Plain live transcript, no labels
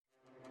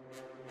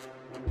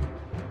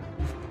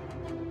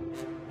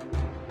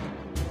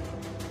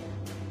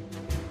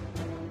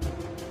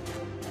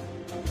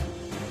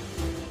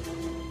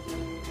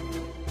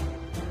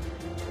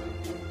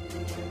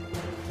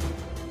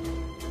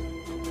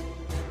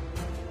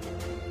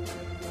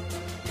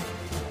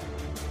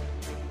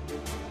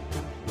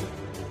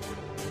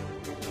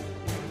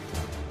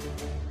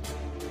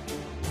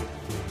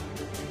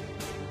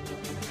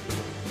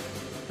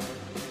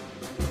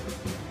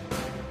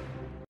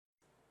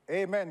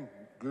Amen.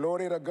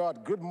 Glory to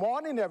God. Good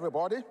morning,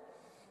 everybody.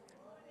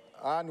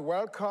 And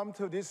welcome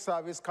to this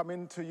service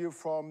coming to you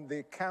from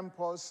the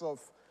campus of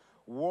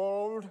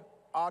World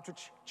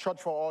Outreach Church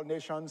for All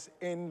Nations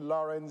in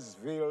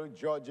Lawrenceville,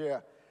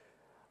 Georgia.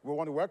 We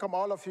want to welcome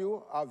all of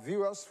you, our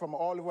viewers from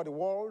all over the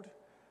world,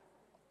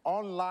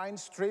 online,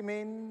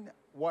 streaming,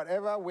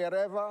 whatever,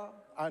 wherever,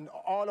 and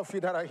all of you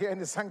that are here in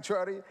the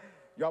sanctuary.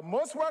 You're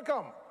most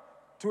welcome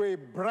to a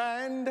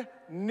brand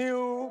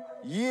new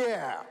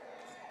year.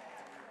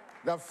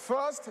 The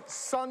first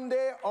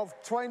Sunday of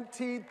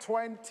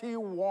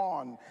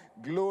 2021.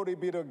 Glory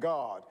be to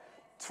God.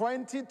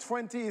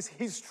 2020 is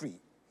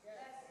history.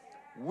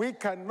 We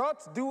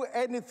cannot do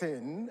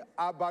anything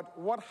about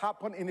what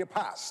happened in the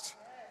past,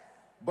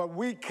 but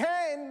we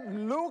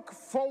can look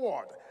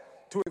forward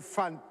to a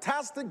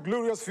fantastic,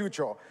 glorious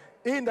future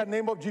in the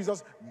name of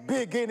Jesus,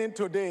 beginning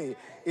today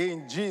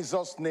in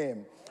Jesus'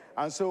 name.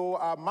 And so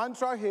our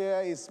mantra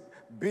here is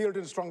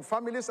building strong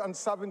families and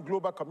serving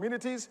global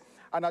communities.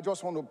 And I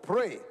just want to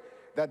pray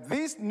that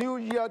this new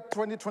year,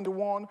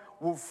 2021,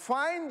 will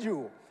find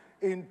you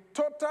in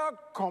total,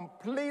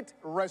 complete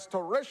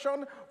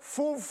restoration,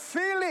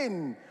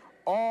 fulfilling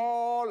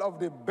all of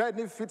the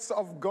benefits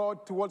of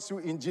God towards you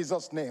in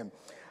Jesus' name.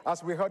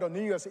 As we heard on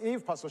New Year's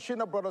Eve, Pastor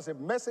Sheena brought us a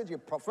message, a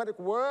prophetic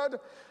word,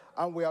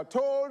 and we are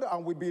told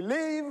and we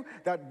believe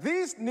that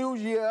this new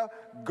year,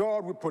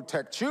 God will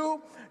protect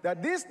you,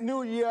 that this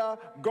new year,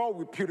 God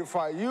will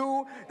purify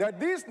you, that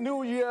this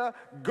new year,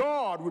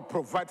 God will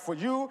provide for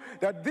you,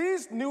 that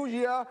this new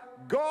year,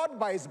 God,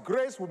 by His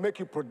grace, will make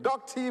you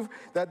productive,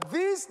 that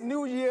this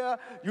new year,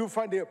 you'll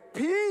find a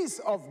peace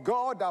of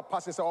God that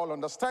passes all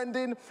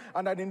understanding,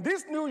 and that in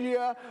this new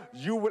year,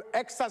 you will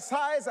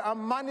exercise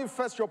and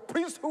manifest your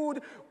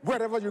priesthood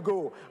wherever you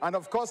go. And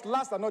of course,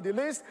 last but not the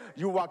least,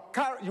 you will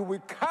carry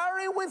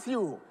with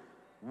you,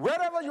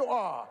 wherever you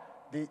are,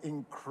 the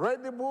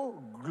incredible,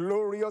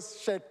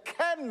 glorious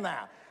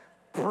Shekinah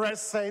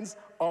presence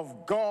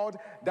of God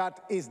that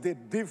is the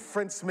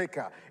difference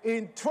maker.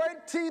 In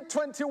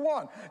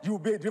 2021, you'll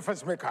be a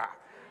difference maker.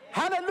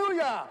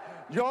 Hallelujah!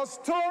 Your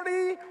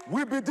story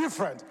will be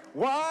different.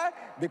 Why?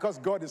 Because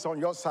God is on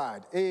your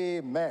side.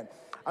 Amen.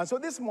 And so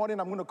this morning,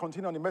 I'm going to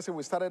continue on the message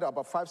we started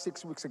about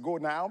 5-6 weeks ago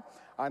now.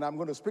 And I'm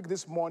going to speak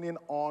this morning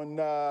on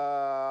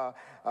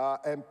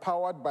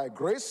empowered by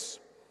grace.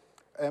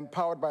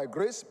 Empowered by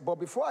grace. But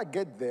before I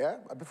get there,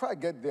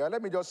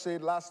 let me just say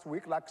last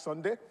week, like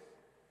Sunday,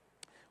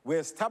 we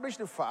established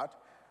the fact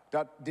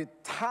that the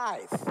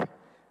tithe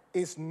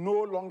is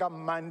no longer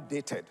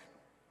mandated.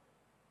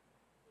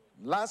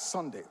 Last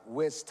Sunday,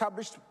 we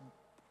established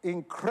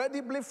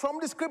incredibly from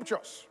the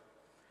scriptures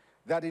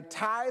that the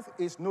tithe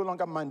is no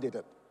longer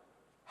mandated.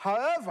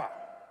 However,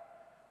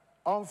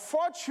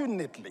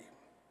 unfortunately,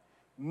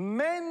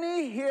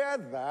 many hear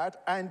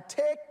that and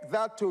take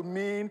that to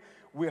mean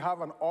we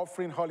have an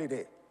offering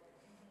holiday.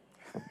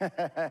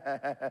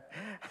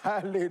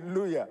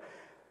 Hallelujah.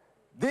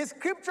 The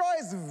scripture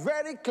is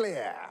very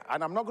clear,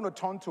 and I'm not going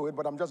to turn to it,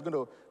 but I'm just going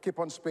to keep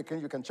on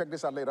speaking. You can check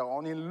this out later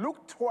on. In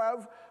Luke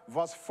 12,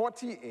 verse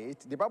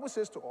 48, the Bible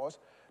says to us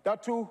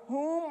that to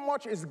whom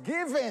much is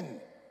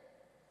given,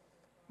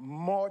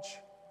 much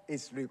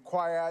is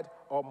required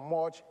or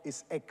much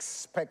is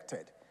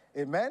expected.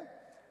 Amen?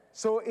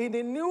 So in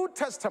the New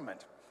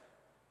Testament,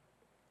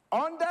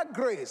 under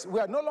grace, we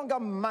are no longer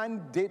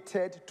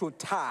mandated to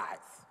tithe.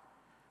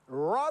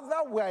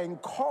 Rather, we are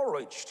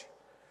encouraged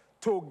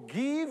to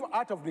give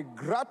out of the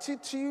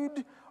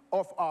gratitude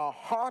of our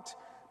heart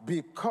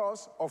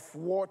because of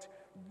what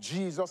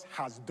Jesus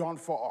has done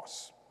for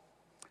us.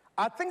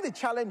 I think the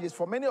challenge is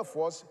for many of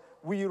us,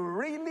 we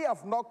really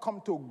have not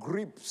come to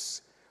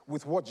grips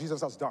with what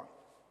Jesus has done.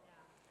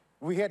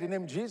 We hear the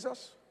name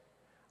Jesus,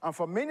 and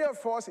for many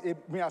of us, it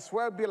may as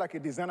well be like a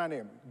designer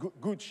name,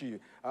 Gucci,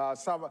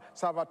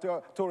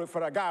 Salvatore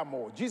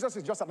Ferragamo. Jesus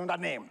is just another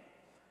name.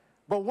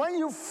 But when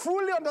you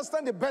fully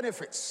understand the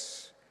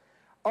benefits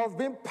of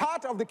being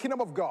part of the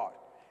kingdom of God,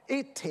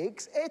 it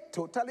takes a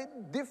totally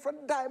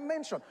different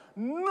dimension.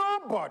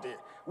 Nobody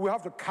will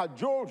have to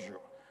cajole you.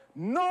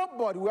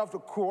 Nobody will have to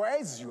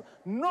coerce you.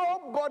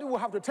 Nobody will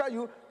have to tell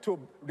you to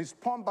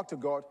respond back to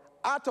God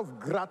out of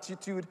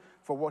gratitude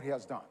for what He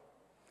has done.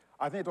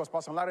 I think it was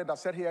Pastor Larry that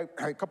said here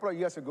a couple of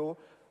years ago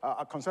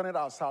concerning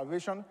our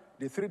salvation,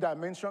 the 3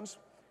 dimensions.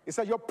 He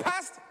said, your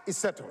past is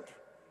settled.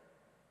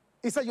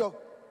 He said, your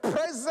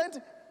present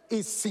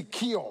is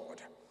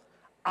secured.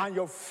 And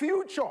your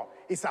future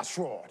is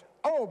assured.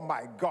 Oh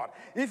my God.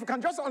 If you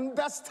can just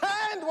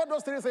understand what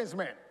those 3 things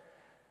mean.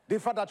 The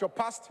fact that your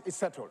past is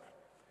settled.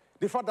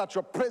 The fact that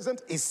your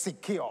present is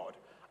secured.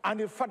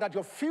 And the fact that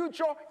your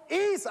future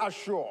is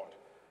assured.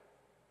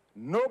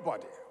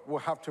 Nobody will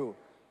have to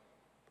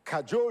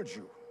cajole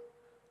you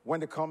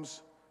when it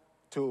comes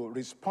to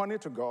responding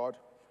to God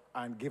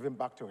and giving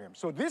back to Him.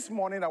 So this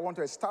morning I want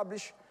to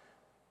establish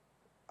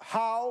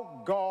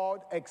how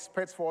God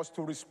expects for us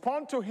to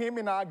respond to Him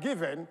in our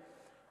giving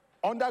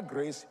under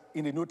grace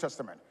in the New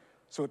Testament.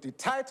 So the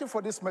title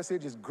for this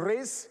message is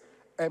Grace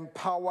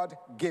Empowered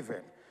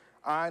Giving.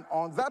 And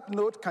on that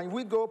note, can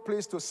we go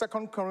please to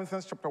 2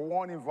 Corinthians chapter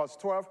 1 in verse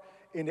 12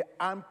 in the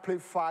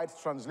Amplified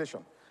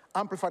translation.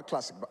 Amplified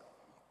Classic.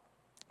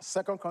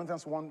 2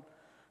 Corinthians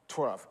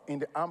 1:12 in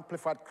the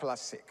Amplified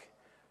Classic.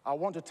 I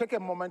want to take a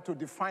moment to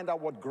define that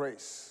word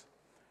grace,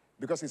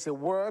 because it's a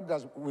word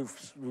that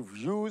we've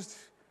used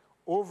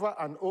over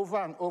and over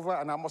and over,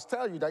 and I must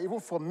tell you that even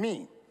for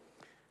me,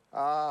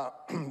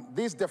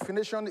 this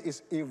definition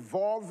is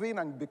evolving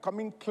and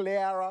becoming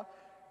clearer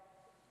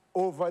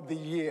over the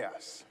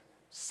years.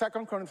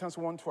 2 Corinthians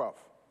 1:12.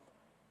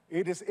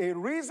 It is a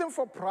reason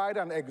for pride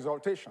and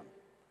exaltation,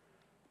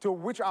 to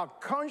which our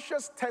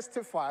conscience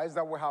testifies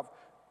that we have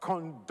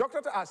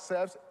conducted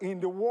ourselves in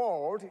the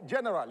world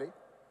generally,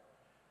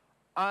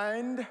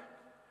 and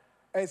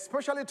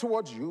especially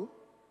towards you,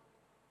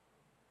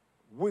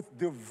 with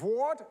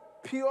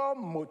devout, pure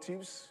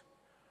motives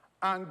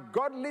and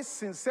godly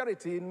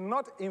sincerity,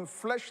 not in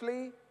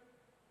fleshly.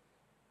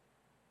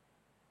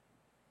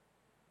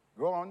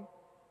 Go on.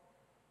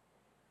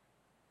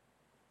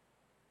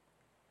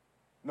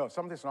 No,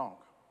 something's wrong.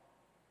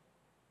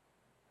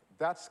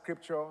 That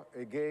scripture,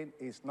 again,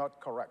 is not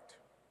correct.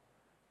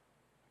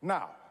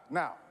 Now,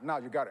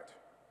 you got it.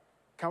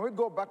 Can we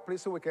go back,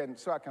 please, so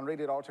I can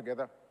read it all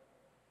together?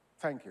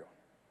 Thank you.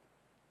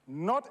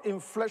 Not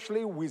in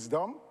fleshly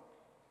wisdom,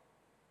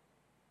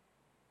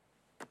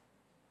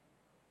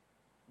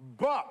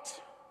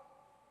 but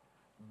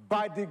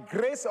by the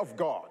grace of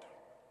God.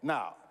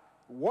 Now,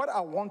 what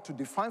I want to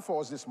define for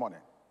us this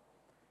morning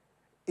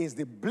is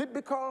the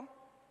biblical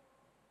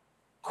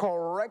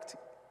correct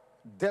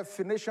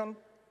definition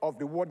of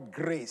the word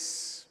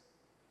grace.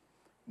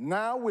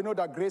 Now we know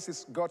that grace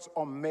is God's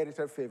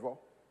unmerited favor.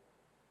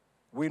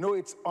 We know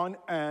it's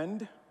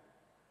unearned.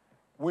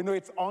 We know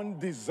it's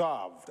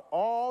undeserved.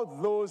 All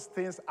those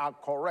things are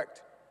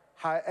correct.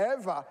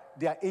 However,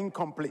 they are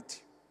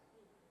incomplete.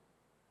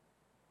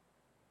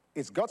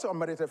 It's God's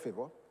unmerited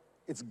favor.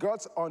 It's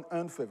God's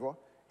unearned favor.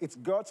 It's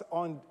God's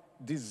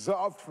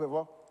undeserved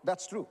favor.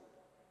 That's true.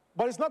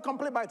 But it's not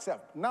complete by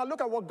itself. Now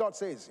look at what God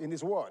says in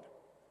his word.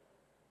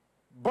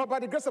 But by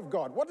the grace of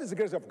God. What is the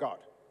grace of God?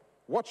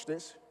 Watch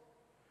this.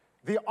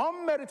 The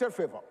unmerited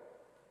favor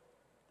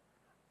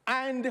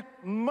and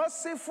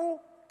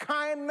merciful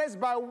kindness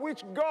by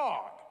which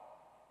God,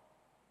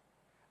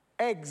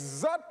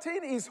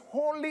 exerting his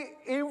holy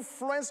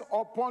influence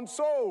upon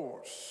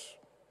souls.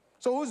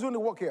 So who's doing the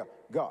work here?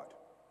 God.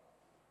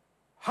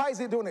 How is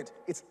he doing it?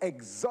 It's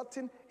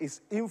exerting his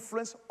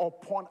influence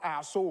upon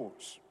our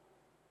souls.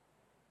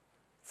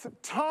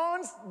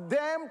 Turns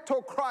them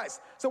to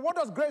Christ. So what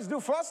does grace do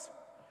first?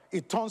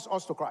 It turns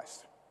us to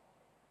Christ.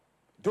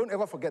 Don't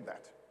ever forget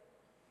that.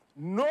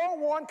 No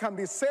one can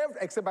be saved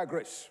except by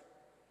grace.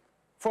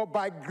 For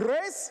by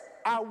grace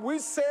are we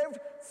saved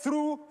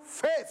through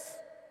faith.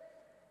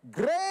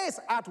 Grace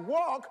at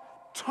work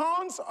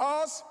turns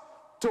us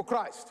to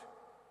Christ.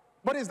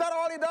 But is that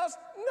all it does?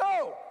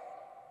 No.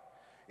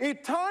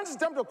 It turns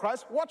them to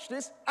Christ, watch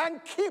this,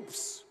 and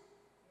keeps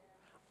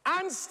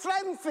and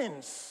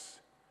strengthens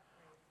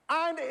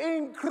and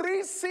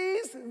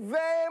increases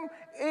them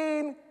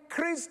in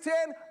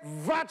Christian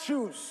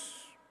virtues.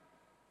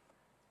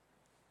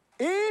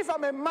 If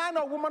I'm a man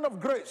or woman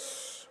of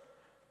grace,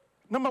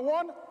 number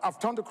one, I've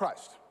turned to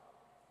Christ.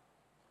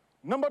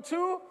 Number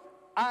two,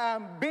 I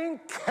am being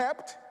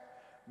kept,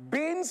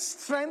 being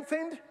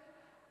strengthened,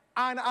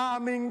 and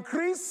I'm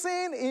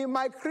increasing in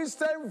my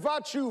Christian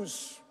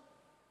virtues.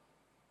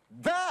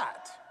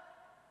 That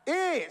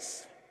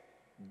is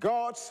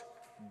God's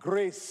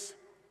grace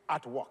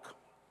at work.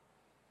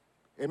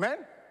 Amen?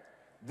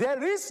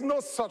 There is no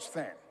such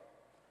thing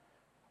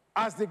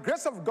as the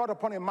grace of God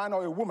upon a man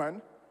or a woman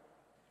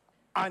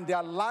and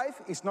their life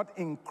is not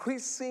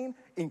increasing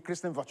in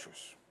Christian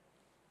virtues.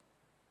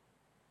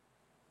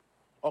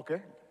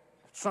 Okay?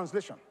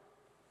 Translation.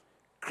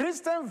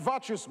 Christian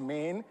virtues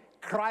mean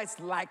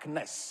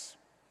Christ-likeness.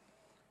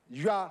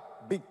 You are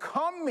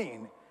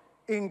becoming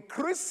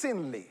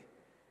increasingly,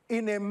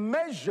 in a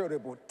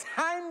measurable,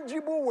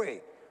 tangible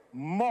way,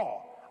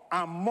 more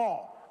and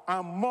more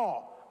and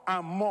more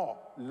and more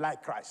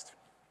like Christ.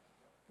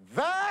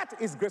 That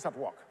is grace at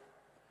work.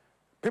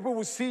 People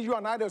will see you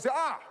and I, they'll say,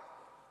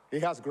 he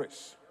has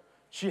grace.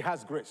 She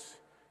has grace.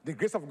 The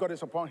grace of God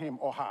is upon him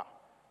or her.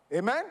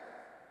 Amen?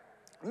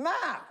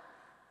 Now,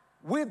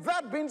 with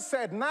that being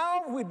said,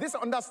 now with this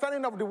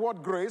understanding of the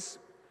word grace,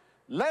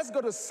 let's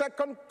go to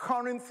 2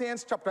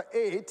 Corinthians chapter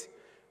 8,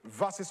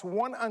 verses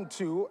 1 and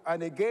 2,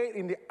 and again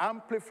in the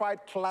Amplified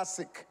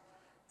Classic.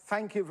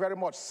 Thank you very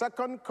much.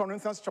 2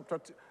 Corinthians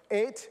chapter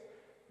 8,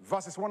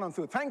 verses 1 and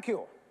 2. Thank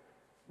you.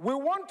 We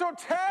want to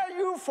tell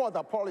you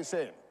further, Paul is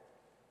saying,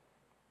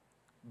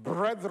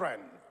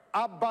 brethren,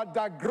 about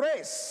the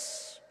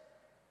grace,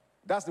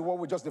 that's the word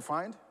we just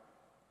defined,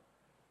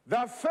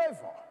 the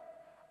favor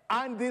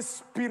and the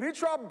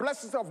spiritual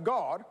blessings of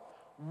God,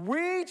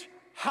 which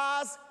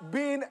has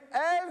been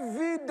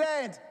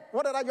evident.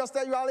 What did I just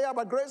tell you earlier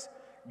about grace?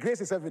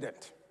 Grace is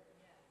evident.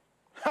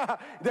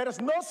 There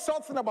is no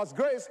something about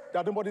grace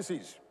that nobody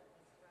sees.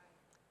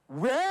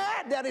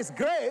 Where there is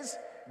grace,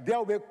 there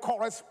will be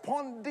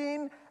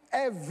corresponding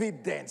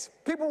evidence.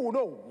 People will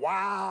know,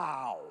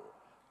 wow,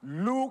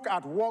 look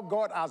at what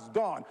God has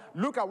done.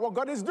 Look at what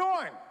God is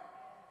doing.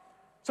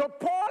 So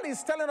Paul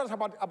is telling us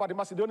about the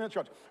Macedonian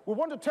church. We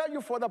want to tell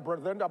you further,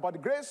 brethren, about the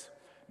grace,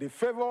 the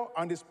favor,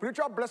 and the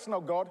spiritual blessing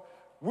of God,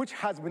 which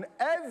has been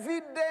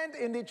evident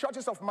in the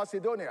churches of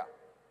Macedonia.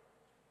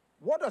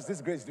 What does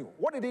this grace do?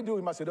 What did he do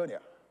in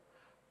Macedonia?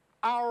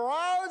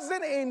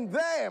 Arousing in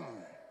them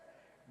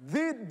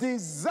the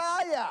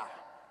desire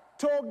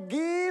to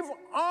give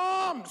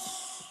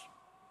alms.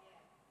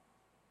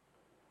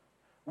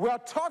 We are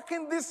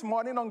talking this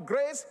morning on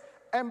grace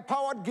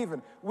empowered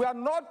giving. We are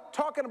not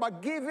talking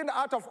about giving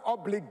out of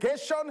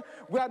obligation.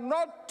 We are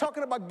not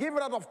talking about giving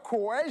out of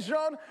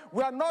coercion.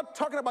 We are not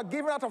talking about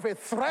giving out of a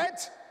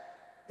threat.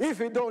 If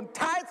you don't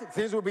tithe,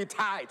 things will be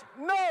tight.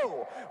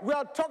 No, we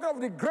are talking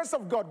of the grace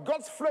of God,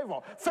 God's favor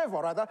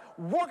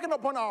working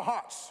upon our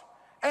hearts,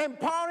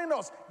 empowering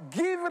us,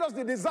 giving us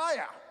the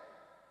desire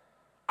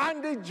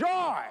and the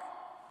joy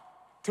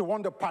to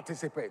want to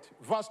participate.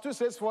 Verse 2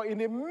 says, for in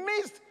the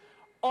midst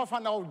of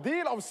an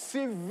ordeal of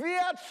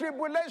severe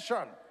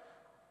tribulation,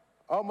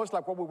 almost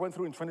like what we went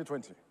through in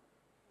 2020.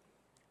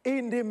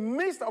 In the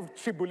midst of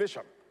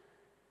tribulation,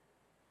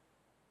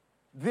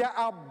 their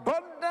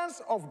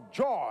abundance of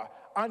joy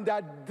and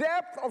their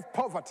depth of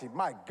poverty,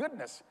 my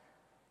goodness,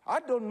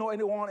 I don't know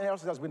anyone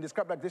else that's been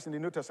described like this in the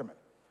New Testament.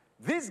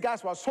 These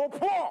guys were so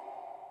poor.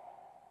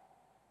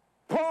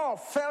 Paul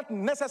felt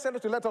necessary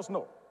to let us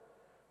know.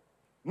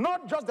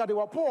 Not just that they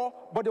were poor,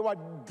 but they were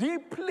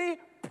deeply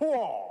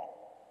poor.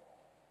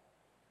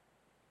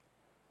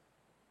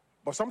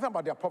 But something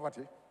about their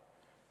poverty,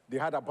 they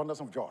had abundance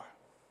of joy.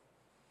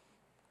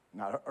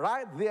 Now,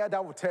 right there,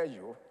 that will tell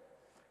you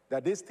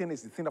that this thing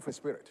is the thing of a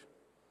spirit.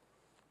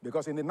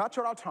 Because in the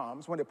natural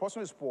terms, when a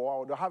person is poor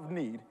or they have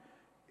need,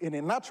 in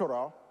the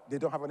natural, they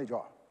don't have any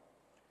joy.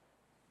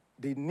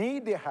 The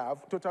need they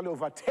have totally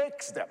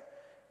overtakes them.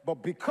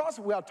 But because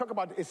we are talking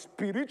about a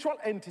spiritual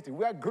entity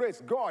where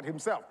grace, God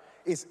himself,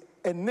 is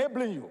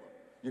enabling you,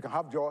 you can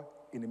have joy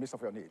in the midst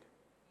of your need.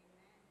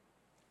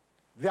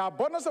 The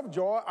abundance of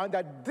joy and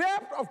the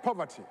depth of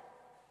poverty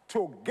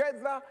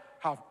together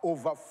have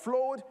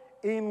overflowed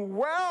in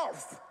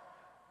wealth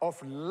of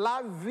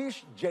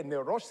lavish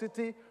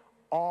generosity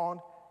on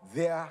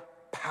their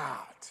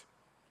part.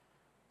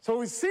 So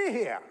we see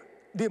here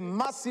the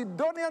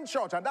Macedonian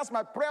church, and that's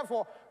my prayer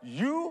for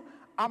you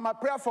and my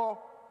prayer for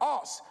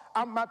us,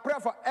 and my prayer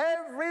for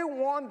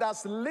everyone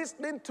that's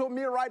listening to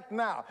me right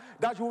now,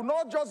 that you will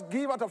not just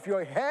give out of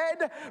your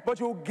head, but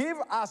you will give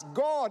as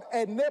God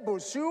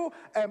enables you,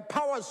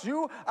 empowers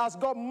you, as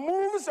God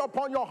moves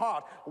upon your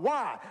heart.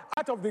 Why?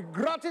 Out of the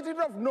gratitude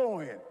of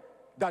knowing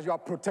that you are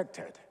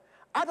protected.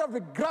 Out of the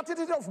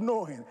gratitude of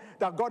knowing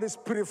that God is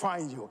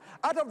purifying you.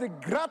 Out of the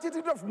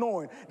gratitude of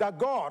knowing that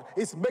God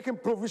is making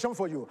provision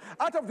for you.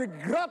 Out of the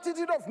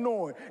gratitude of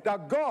knowing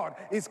that God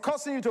is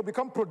causing you to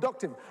become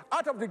productive.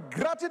 Out of the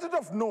gratitude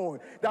of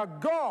knowing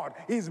that God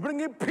is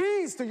bringing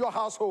peace to your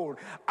household.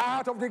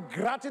 Out of the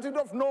gratitude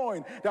of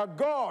knowing that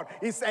God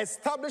is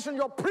establishing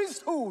your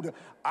priesthood.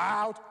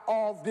 Out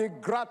of the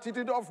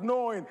gratitude of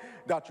knowing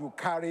that you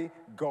carry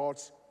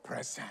God's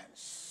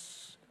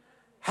presence.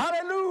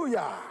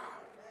 Hallelujah.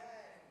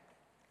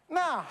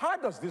 Now, how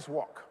does this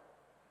work?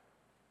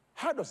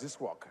 How does this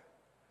work?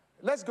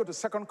 Let's go to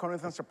 2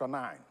 Corinthians chapter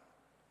 9.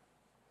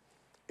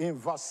 In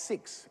verse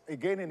 6,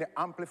 again in the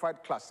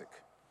Amplified Classic.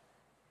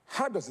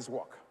 How does this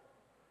work?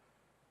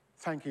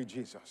 Thank you,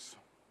 Jesus.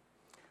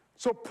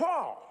 So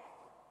Paul,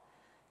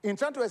 in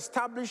trying to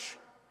establish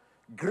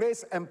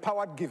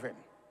grace-empowered giving,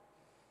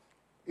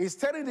 is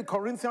telling the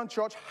Corinthian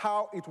church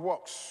how it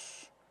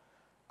works.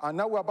 And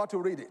now we're about to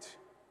read it.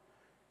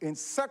 In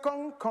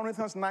 2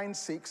 Corinthians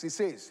 9:6, it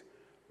says,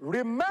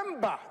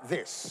 remember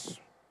this.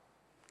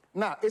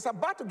 Now, it's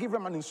about to give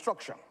them an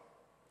instruction.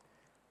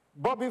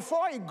 But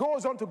before he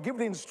goes on to give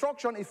the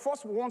instruction, he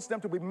first wants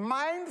them to be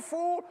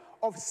mindful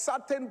of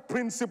certain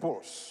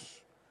principles.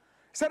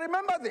 He said,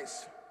 remember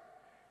this.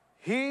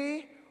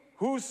 He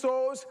who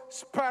sows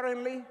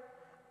sparingly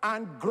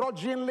and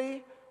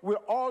grudgingly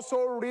will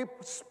also reap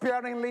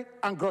sparingly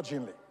and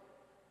grudgingly.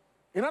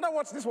 In other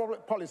words, this is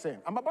what Paul is saying.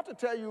 I'm about to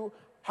tell you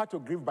how to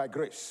give by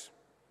grace.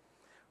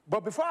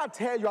 But before I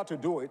tell you how to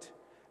do it,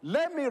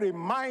 let me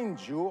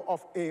remind you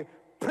of a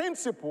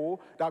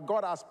principle that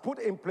God has put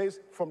in place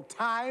from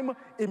time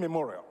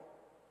immemorial.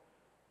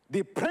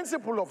 The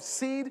principle of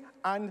seed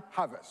and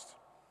harvest.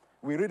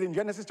 We read in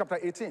Genesis chapter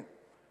 18.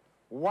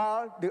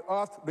 While the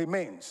earth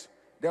remains,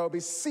 there will be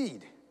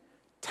seed,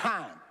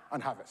 time,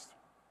 and harvest.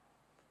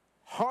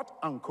 Hot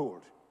and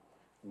cold,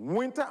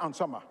 winter and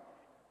summer.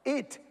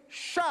 It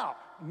shall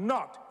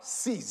not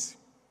cease.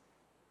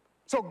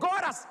 So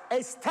God has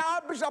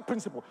established that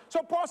principle.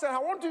 So Paul said, I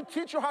want to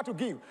teach you how to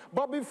give.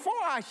 But before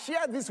I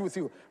share this with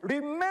you,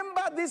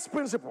 remember this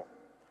principle.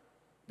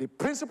 The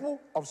principle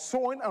of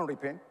sowing and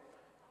reaping.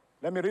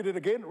 Let me read it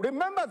again.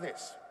 Remember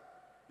this.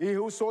 He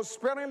who sows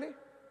sparingly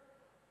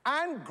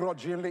and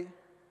grudgingly.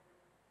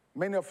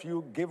 Many of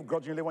you gave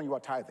grudgingly when you were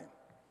tithing.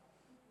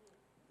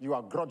 You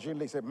are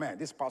grudgingly say, man,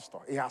 this pastor,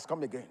 he has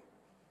come again.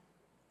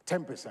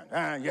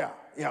 10%. Yeah,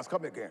 he has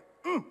come again.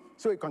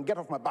 So he can get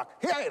off my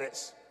back. Here it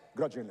is.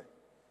 Grudgingly.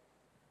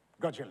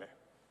 Grudgingly.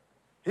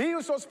 He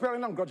who sows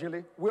sparingly and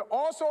grudgingly will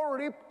also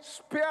reap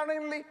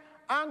sparingly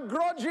and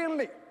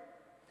grudgingly.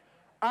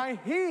 And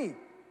he,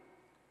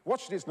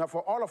 watch this now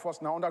for all of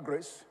us now under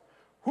grace,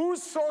 who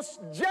sows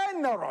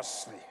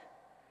generously,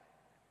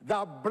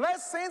 that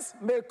blessings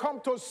may come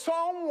to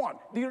someone.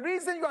 The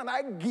reason you and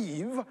I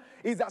give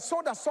is that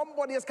so that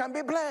somebody else can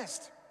be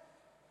blessed.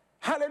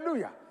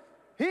 Hallelujah.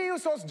 He who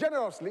sows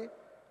generously,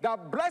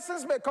 that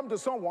blessings may come to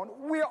someone,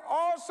 will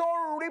also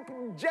reap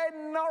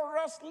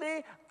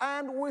generously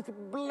and with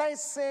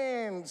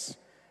blessings.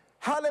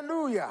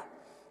 Hallelujah.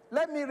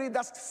 Let me read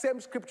that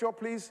same scripture,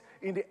 please,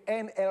 in the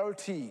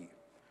NLT.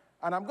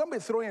 And I'm going to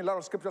be throwing a lot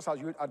of scriptures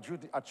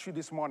at you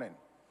this morning.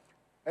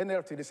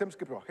 NLT, the same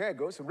scripture. Here it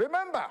goes.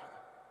 Remember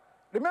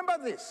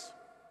this.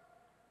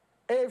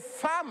 A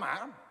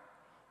farmer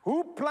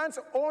who plants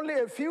only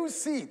a few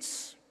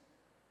seeds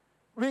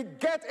will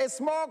get a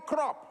small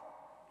crop.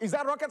 Is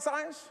that rocket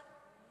science?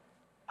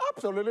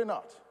 Absolutely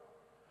not.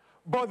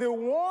 But the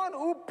one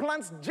who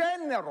plants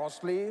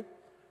generously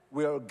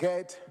will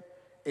get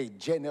a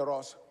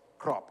generous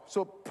crop.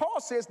 So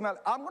Paul says, now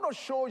I'm going to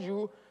show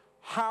you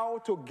how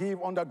to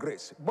give under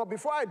grace. But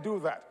before I do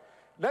that,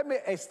 let me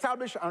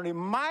establish and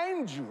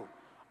remind you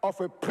of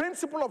a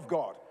principle of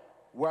God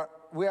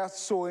where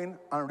sowing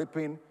and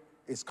reaping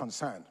is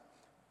concerned.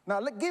 Now,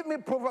 give me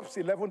Proverbs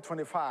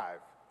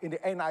 11:25 in the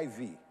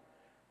NIV.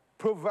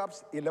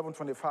 Proverbs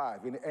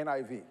 11:25 in the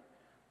NIV.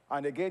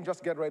 And again,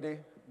 just get ready,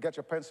 get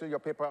your pencil, your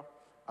paper.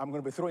 I'm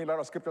going to be throwing a lot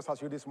of scriptures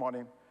at you this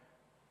morning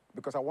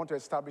because I want to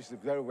establish it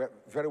very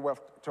well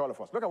to all of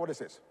us. Look at what it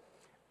says.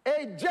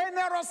 A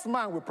generous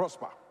man will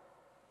prosper.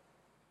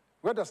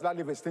 Where does that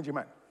leave a stingy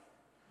man?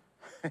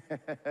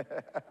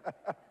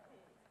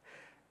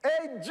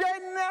 A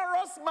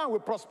generous man will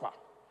prosper.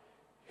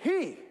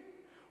 He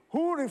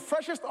who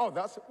refreshes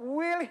others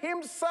will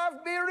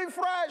himself be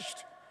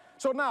refreshed.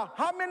 So now,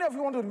 how many of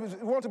you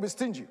want to be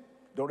stingy?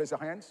 Don't raise your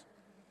hands.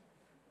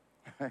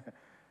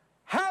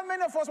 How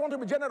many of us want to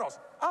be generous?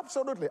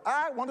 Absolutely.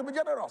 I want to be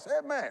generous.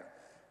 Amen.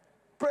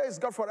 Praise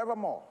God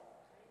forevermore.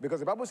 Because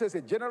the Bible says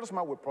a generous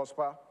man will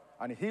prosper,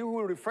 and he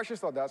who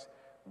refreshes others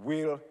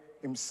will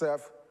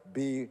himself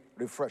be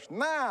refreshed.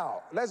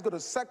 Now, let's go to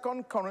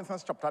 2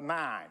 Corinthians chapter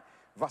 9,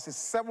 verses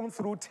 7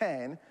 through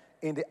 10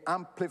 in the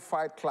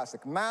Amplified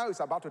Classic. Now it's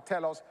about to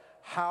tell us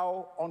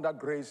how under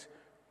grace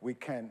we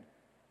can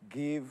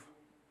give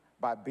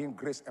by being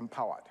grace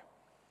empowered.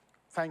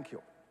 Thank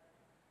you.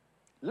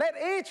 Let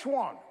each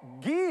one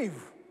give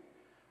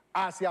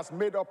as he has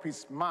made up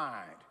his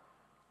mind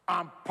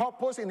and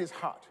purpose in his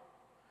heart,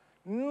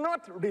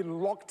 not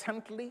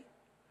reluctantly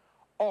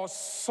or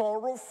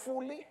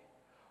sorrowfully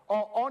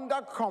or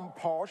under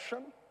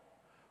compulsion,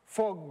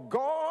 for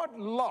God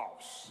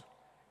loves,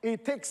 he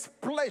takes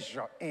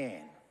pleasure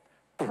in,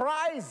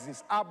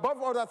 prizes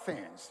above other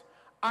things,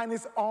 and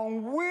is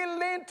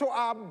unwilling to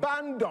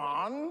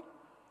abandon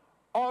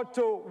or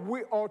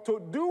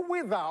to do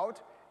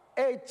without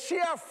a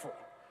cheerful,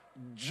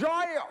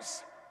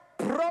 joyous,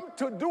 prompt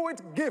to do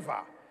it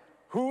giver,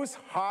 whose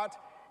heart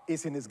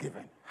is in his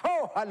giving.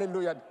 Oh,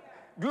 hallelujah.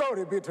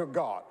 Glory be to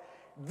God.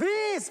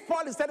 This,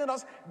 Paul is telling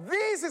us,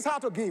 this is how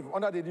to give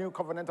under the new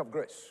covenant of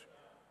grace.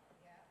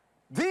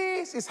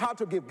 This is how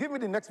to give. Give me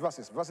the next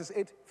verses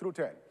 8 through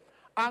 10.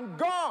 And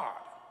God,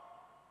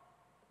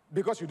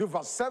 because you do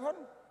verse 7,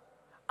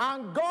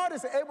 and God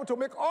is able to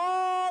make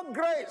all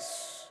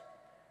grace,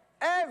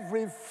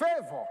 every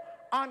favor,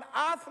 and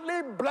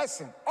earthly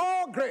blessing,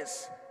 all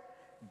grace,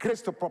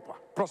 grace to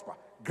prosper,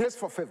 grace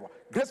for favor,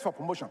 grace for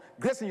promotion,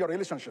 grace in your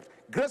relationships,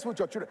 grace with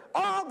your children,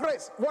 all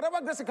grace,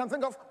 whatever grace you can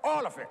think of,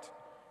 all of it.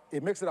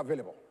 It makes it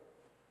available.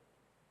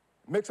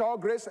 Makes all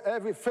grace,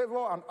 every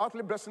favor, and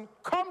earthly blessing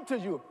come to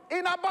you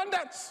in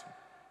abundance.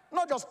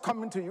 Not just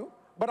coming to you,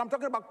 but I'm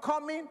talking about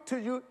coming to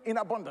you in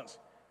abundance.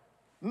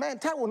 Man,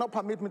 time will not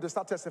permit me to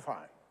start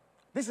testifying.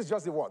 This is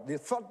just the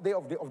third day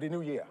of the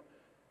new year.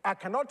 I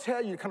cannot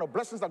tell you the kind of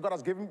blessings that God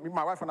has given me,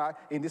 my wife and I,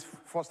 in these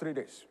first 3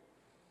 days.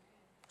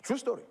 True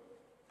story.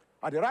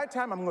 At the right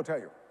time, I'm going to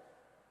tell you.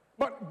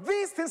 But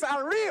these things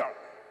are real.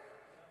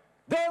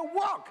 They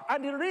work.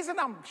 And the reason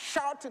I'm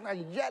shouting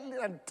and yelling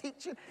and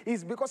teaching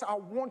is because I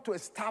want to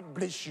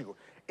establish you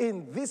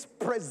in this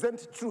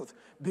present truth,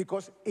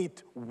 because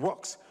it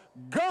works.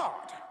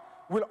 God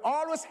will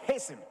always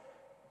hasten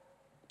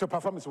to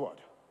perform his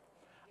word.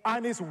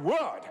 And his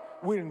word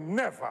will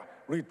never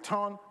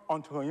return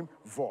unto him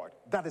void.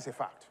 That is a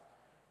fact.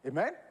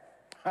 Amen?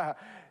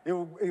 It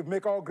will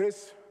make all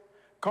grace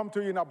come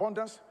to you in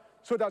abundance,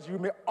 so that you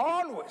may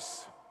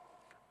always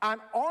and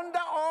under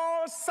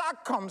all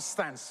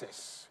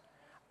circumstances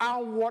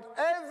and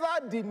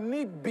whatever the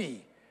need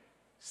be,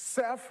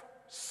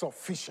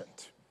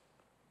 self-sufficient.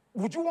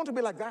 Would you want to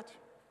be like that?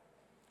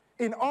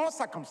 In all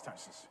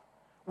circumstances,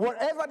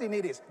 whatever the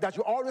need is, that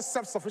you're always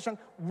self-sufficient,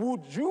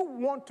 would you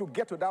want to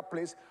get to that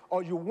place,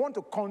 or you want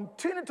to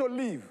continue to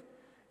live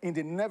in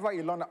the never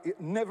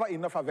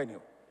enough avenue?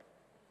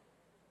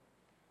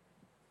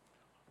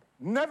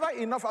 Never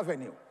enough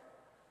avenue.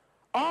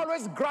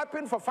 Always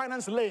grabbing for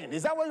finance lane.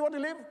 Is that where you want to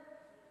live?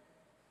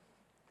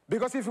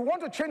 Because if you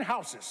want to change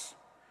houses,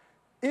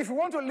 if you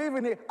want to live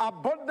in an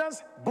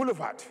abundance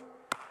boulevard,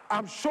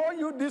 I'm showing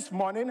you this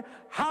morning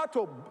how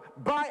to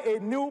buy a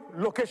new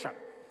location.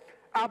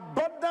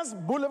 Abundance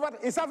Boulevard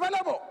is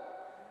available.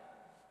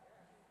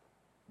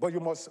 But you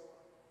must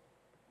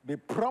be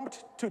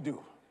prompt to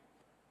do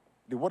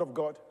the word of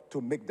God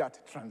to make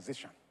that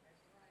transition.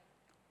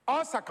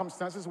 All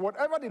circumstances,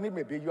 whatever the need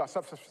may be, you are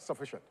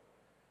self-sufficient.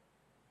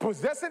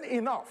 Possessing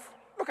enough,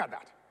 look at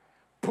that.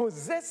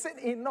 Possessing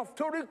enough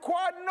to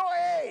require no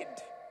aid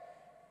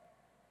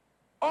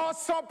or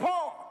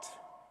support,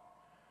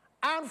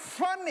 and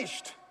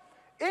furnished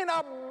in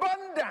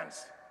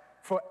abundance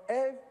for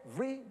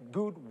every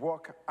good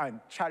work and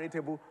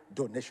charitable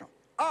donation.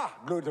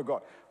 Glory to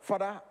God.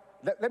 Father,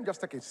 let me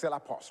just take a stellar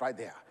pause right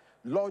there.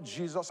 Lord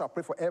Jesus, I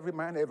pray for every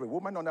man, every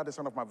woman under the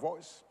sound of my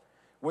voice,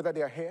 whether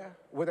they are here,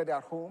 whether they are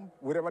at home,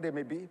 wherever they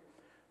may be.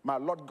 My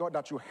Lord God,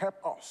 that you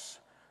help us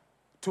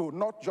to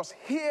not just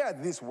hear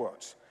these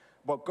words,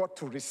 but God,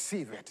 to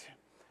receive it.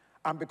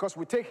 And because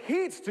we take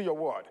heed to your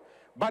word,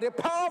 by the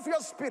power of your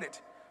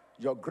Spirit,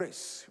 your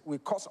grace will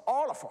cause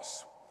all of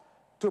us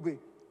to be,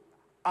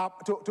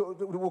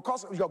 will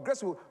cause your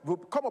grace will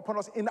come upon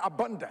us in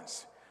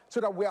abundance,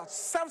 so that we are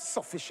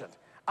self-sufficient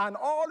and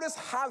always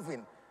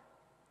having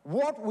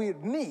what we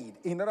need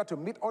in order to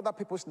meet other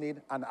people's needs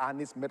and our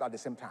needs met at the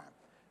same time.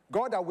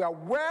 God, that we are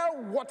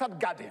well-watered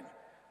garden,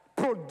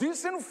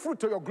 producing fruit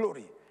to your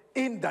glory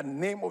in the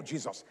name of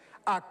Jesus.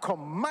 I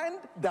command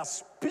the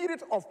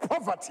spirit of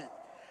poverty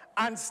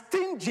and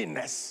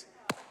stinginess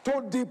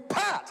to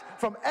depart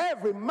from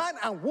every man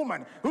and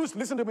woman who's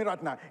listening to me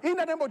right now. In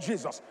the name of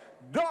Jesus,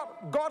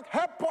 God,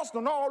 help us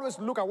to not always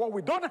look at what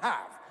we don't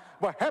have,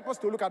 but help us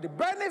to look at the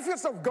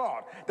benefits of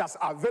God that's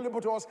available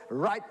to us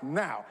right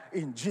now,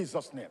 in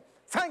Jesus' name.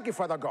 Thank you,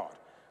 Father God.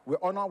 We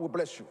honor, we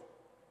bless you,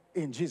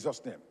 in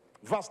Jesus' name.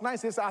 Verse 9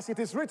 says, as it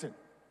is written,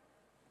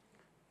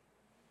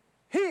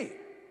 he,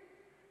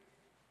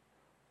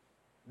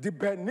 the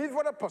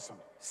benevolent person,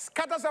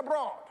 scatters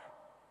abroad.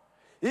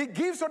 He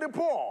gives to the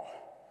poor.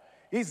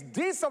 His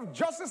deeds of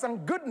justice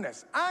and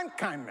goodness and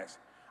kindness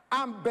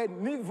and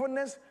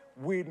benevolence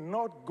will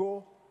not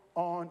go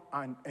on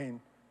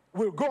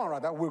will go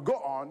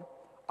on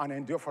and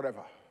endure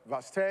forever.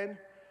 Verse 10,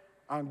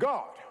 and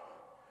God,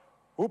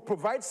 who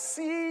provides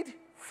seed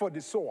for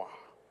the sower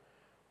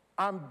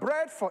and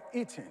bread for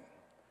eating,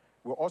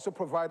 will also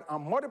provide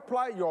and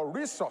multiply your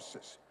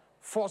resources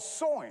for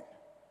sowing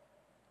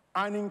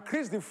and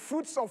increase the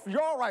fruits of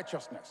your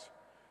righteousness,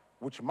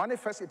 which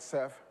manifests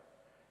itself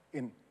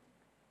in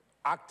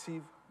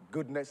active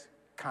goodness,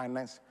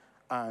 kindness,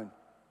 and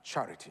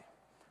charity.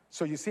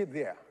 So you see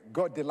there,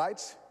 God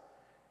delights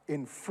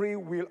in free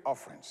will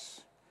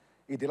offerings.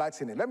 He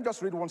delights in it. Let me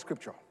just read one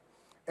scripture.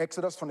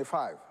 Exodus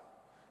 25,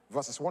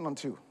 verses 1 and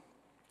 2.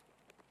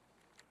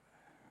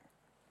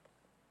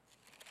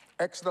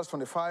 Exodus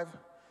 25,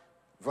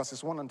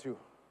 verses 1 and 2.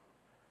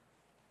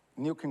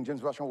 New King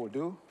James Version will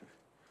do.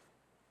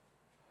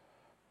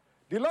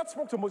 The Lord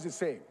spoke to Moses,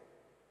 saying,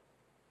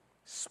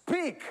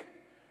 speak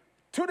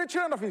to the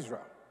children of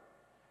Israel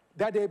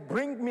that they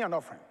bring me an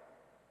offering.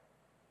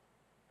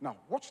 Now,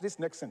 watch this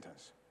next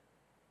sentence.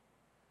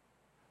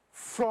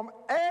 From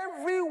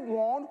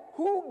everyone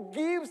who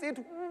gives it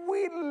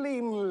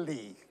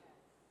willingly,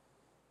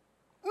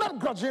 not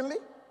grudgingly,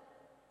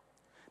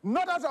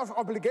 not out of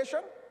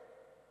obligation.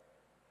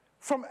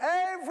 From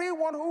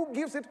everyone who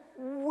gives it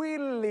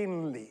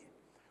willingly,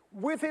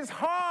 with his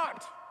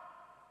heart,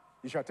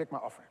 you shall take my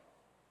offering.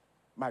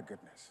 My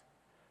goodness.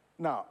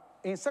 Now,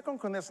 in 2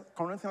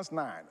 Corinthians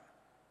 9,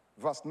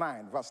 verse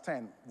 9, verse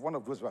 10, one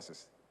of those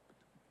verses,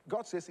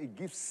 God says he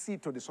gives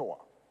seed to the sower.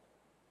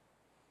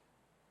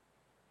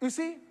 You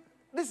see,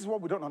 this is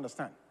what we don't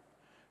understand.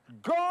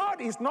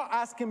 God is not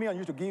asking me and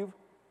you to give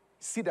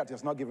seed that he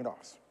has not given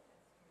us.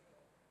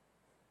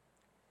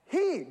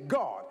 He,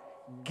 God,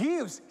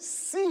 gives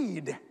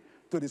seed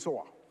to the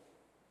sower.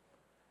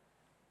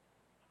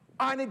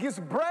 And he gives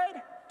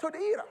bread to the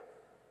eater.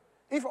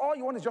 If all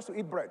you want is just to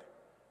eat bread,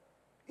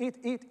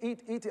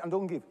 eat, and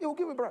don't give, he will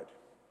give you bread.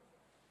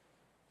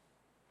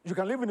 You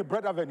can live in the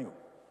bread avenue.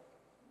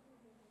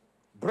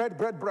 Bread.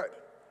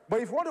 But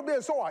if you want to be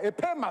a sower, a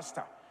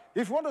paymaster,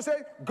 if you want to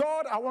say,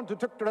 God, I want to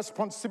take the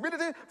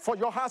responsibility for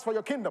your house, for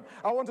your kingdom.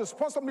 I want to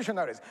sponsor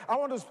missionaries. I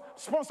want to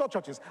sponsor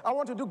churches. I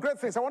want to do great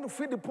things. I want to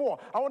feed the poor.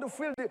 I want to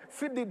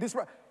feed the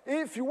desperate.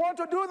 If you want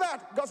to do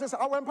that, God says,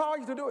 I will empower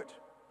you to do it.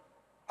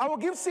 I will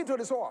give seed to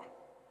the sower.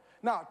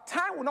 Now,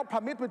 time will not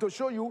permit me to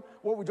show you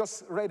what we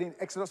just read in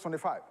Exodus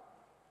 25.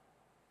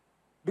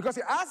 Because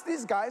he asked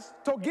these guys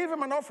to give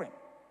him an offering.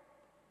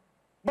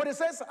 But he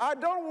says, I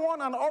don't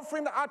want an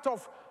offering out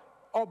of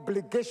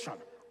obligation.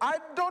 I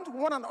don't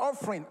want an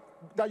offering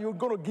that you're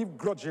going to give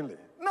grudgingly.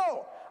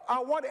 No, I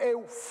want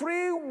a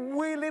free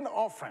willing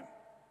offering.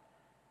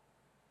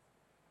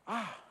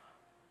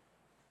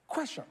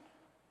 Question.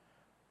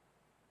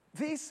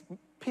 These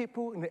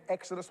people in the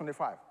Exodus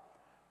 25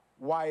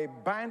 were a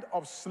band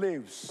of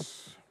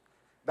slaves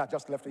that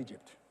just left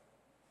Egypt.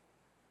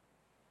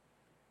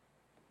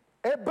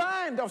 A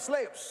band of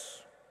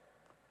slaves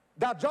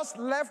that just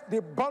left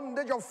the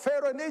bondage of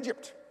Pharaoh in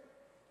Egypt.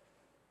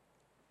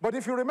 But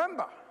if you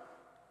remember,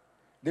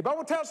 the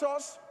Bible tells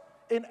us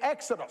in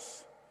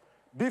Exodus,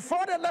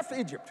 before they left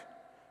Egypt,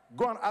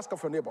 go and ask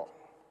of your neighbor,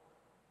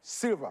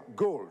 silver,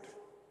 gold.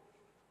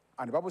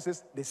 And the Bible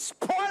says they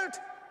spoiled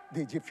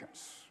the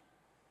Egyptians.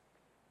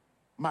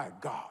 My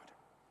God.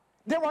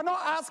 They were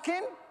not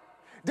asking,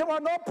 they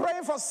were not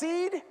praying for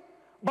seed,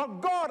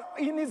 but God,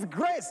 in His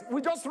grace,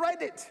 we just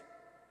read it,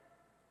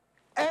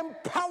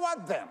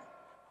 empowered them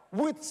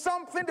with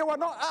something they were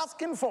not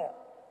asking for.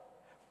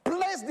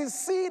 Placed the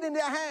seed in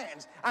their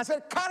hands and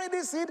said, carry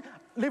this seed,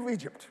 leave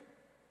Egypt.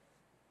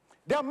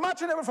 They are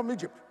marching away from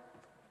Egypt.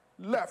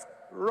 Left,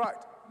 right,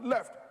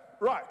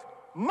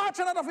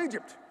 marching out of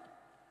Egypt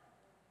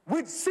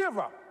with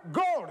silver,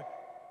 gold,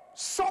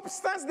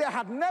 substance they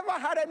had never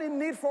had any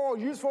need for or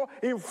use for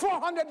in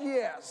 400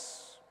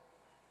 years.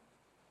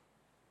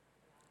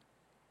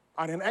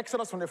 And in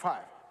Exodus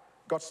 25,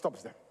 God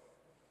stops them.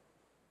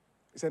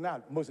 He said,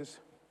 now, Moses,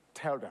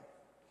 tell them,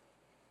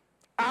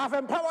 I have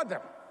empowered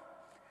them.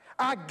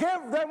 I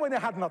gave them when they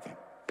had nothing.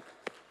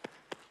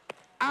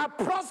 I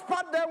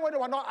prospered them when they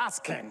were not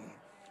asking.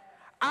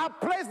 I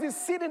placed the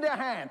seed in their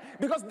hand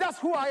because that's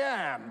who I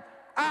am.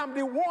 I am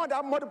the one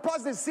that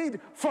multiplies the seed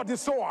for the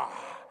sower.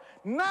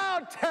 Now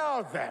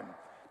tell them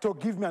to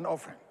give me an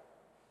offering.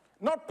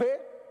 Not pay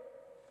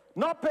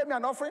me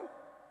an offering,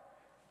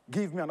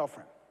 give me an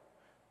offering.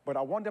 But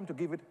I want them to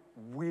give it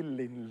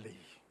willingly.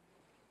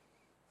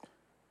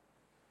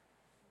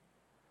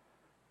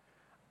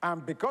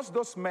 And because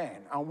those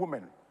men and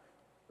women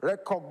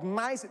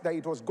recognized that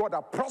it was God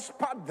that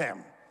prospered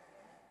them,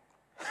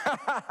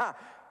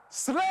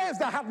 slaves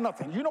that had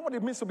nothing. You know what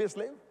it means to be a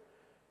slave?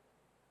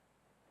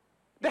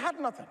 They had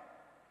nothing.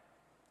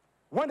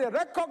 When they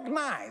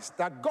recognized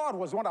that God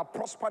was the one that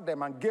prospered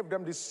them and gave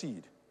them this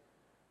seed,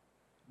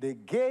 they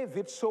gave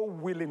it so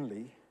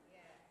willingly.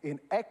 In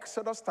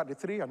Exodus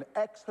 33 and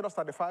Exodus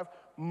 35,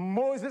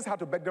 Moses had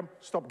to beg them,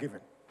 stop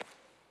giving.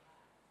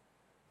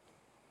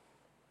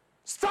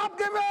 Stop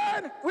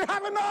giving! We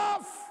have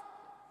enough!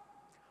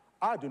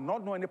 I do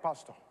not know any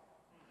pastor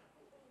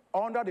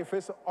under the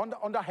face,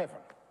 under heaven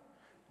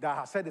that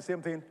has said the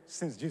same thing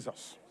since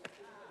Jesus.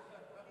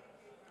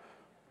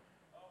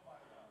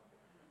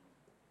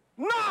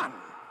 None!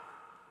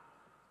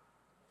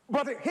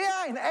 But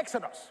here in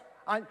Exodus,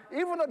 and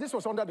even though this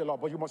was under the law,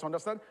 but you must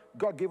understand,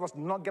 God gave us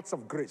nuggets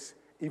of grace,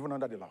 even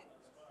under the law,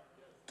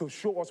 to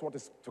show us what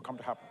is to come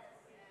to happen.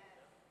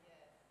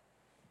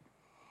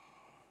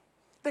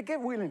 They gave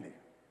willingly.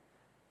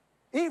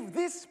 If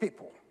these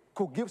people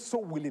could give so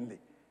willingly,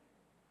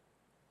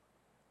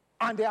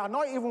 and they are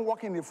not even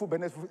walking in the full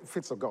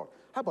benefits of God,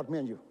 how about me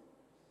and you?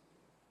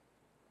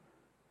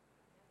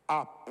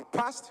 Our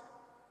past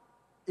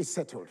is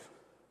settled.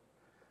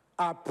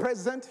 Our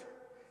present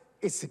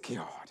is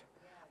secured.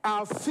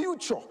 Our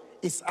future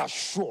is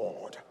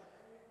assured.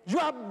 You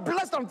are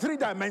blessed on 3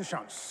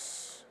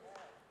 dimensions.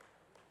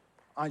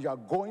 And you are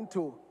going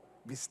to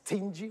be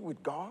stingy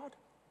with God?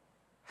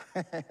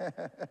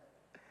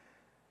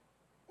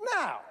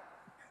 Now,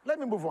 let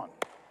me move on.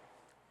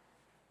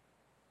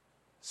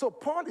 So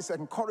Paul is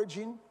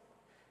encouraging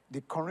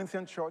the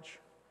Corinthian church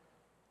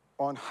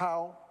on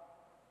how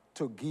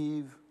to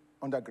give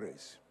under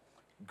grace.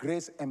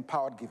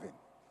 Grace-empowered giving.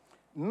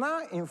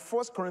 Now in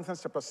 1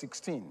 Corinthians chapter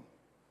 16,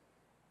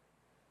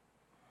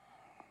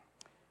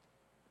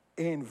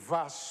 in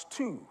verse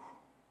 2,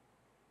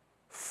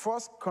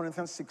 1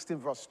 Corinthians 16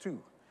 verse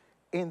 2,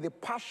 in the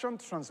Passion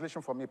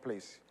Translation for me,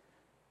 please,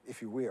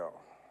 if you will.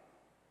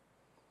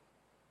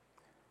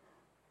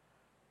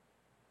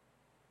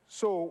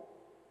 So,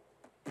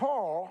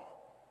 Paul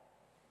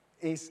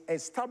is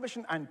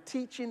establishing and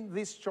teaching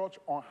this church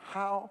on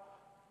how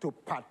to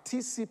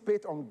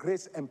participate on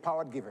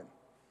grace-empowered giving.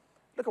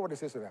 Look at what he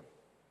says to them.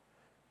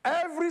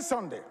 Every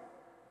Sunday,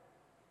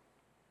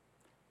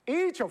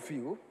 each of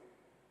you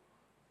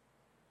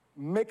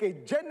make a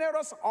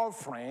generous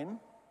offering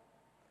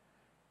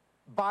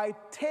by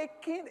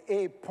taking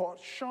a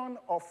portion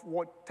of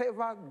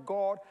whatever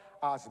God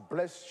has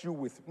blessed you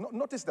with.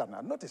 Notice that now.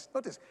 Notice.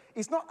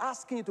 It's not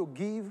asking you to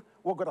give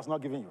what God has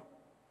not given you.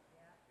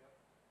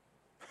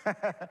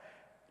 Yeah.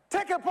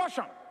 Take a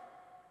portion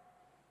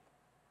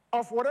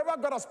of whatever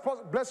God has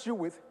blessed you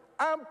with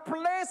and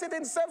place it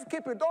in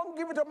safekeeping. Don't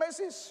give it to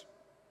Macy's.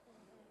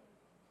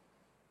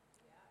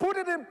 Put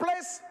it in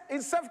place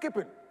in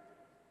safekeeping.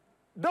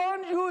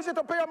 Don't use it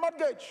to pay your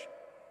mortgage.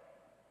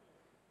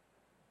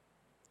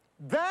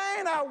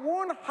 Then I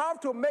won't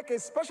have to make a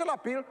special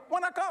appeal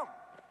when I come.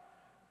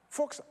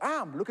 Folks,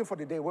 I'm looking for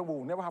the day when we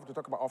will never have to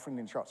talk about offering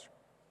in church.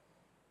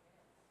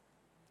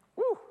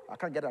 Woo, I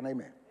can't get an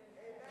amen.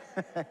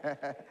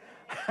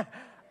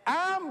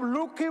 I'm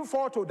looking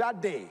forward to that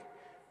day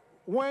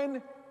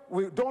when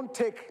we don't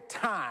take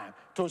time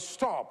to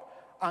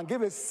stop and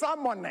give a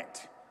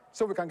sermonette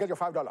so we can get your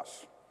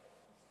 $5.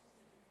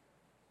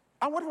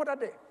 I'm waiting for that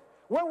day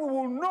when we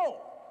will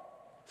know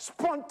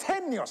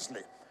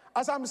spontaneously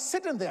As I'm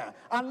sitting there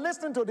and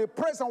listening to the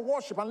praise and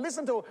worship and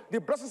listening to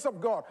the blessings of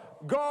God,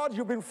 God,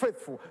 you've been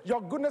faithful.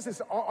 Your goodness is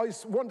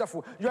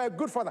wonderful. You're a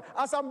good father.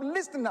 As I'm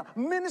listening,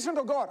 ministering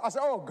to God, I say,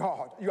 oh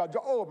God,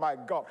 oh my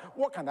God,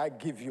 what can I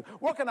give you?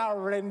 What can I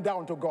render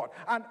down to God?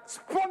 And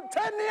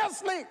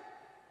spontaneously,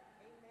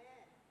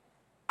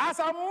 as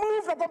I'm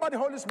moved upon by the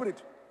Holy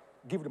Spirit,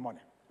 give the money.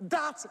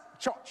 That's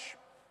church.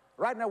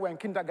 Right now, we're in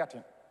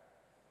kindergarten.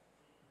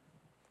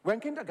 We're in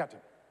kindergarten.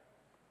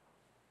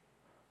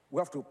 We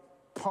have to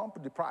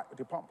pump the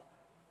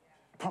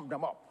pump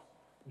them up.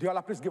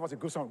 Diola, please give us a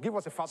good song. Give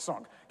us a fast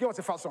song. Give us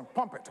a fast song.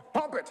 Pump it,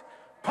 pump it,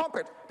 pump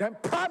it. Then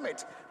prime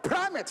it,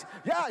 prime it.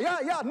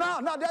 Yeah. Now,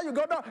 there you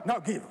go. Now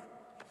give.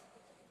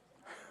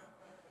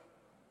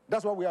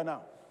 That's what we are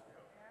now.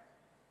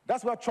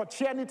 That's what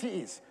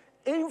churchianity is.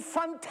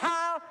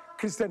 Infantile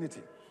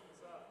Christianity.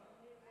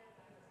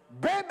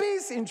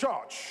 Babies in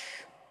church.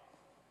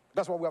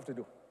 That's what we have to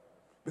do.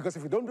 Because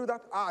if you don't do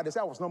that, they say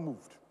I was not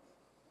moved.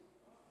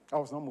 I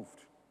was not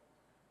moved.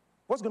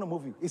 What's going to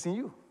move you? It's in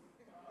you.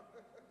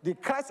 The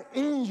Christ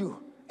in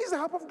you is the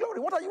hope of glory.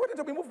 What are you waiting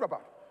to be moved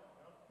about?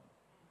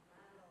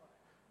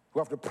 We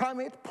have to prime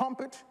it,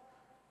 pump it,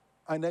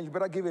 and then you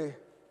better give a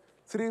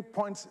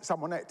 3-point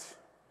sermonette.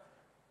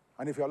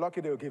 And if you're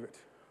lucky, they'll give it.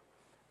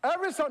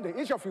 Every Sunday,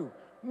 each of you,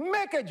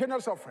 make a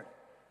generous offering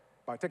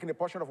by taking a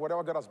portion of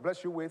whatever God has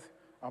blessed you with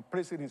and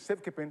place it in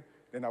safekeeping.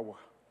 Then I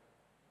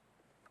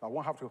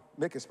won't have to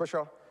make a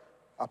special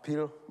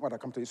appeal when I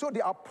come to you. So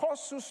the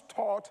apostles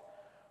taught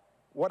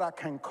what I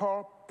can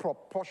call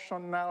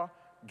proportional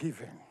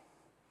giving.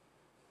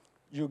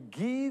 You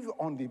give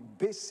on the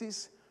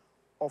basis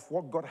of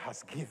what God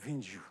has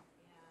given you.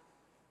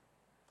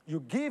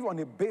 You give on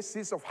the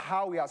basis of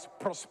how he has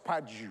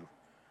prospered you.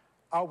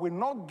 I will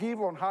not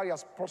give on how he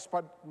has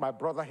prospered my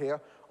brother here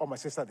or my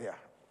sister there.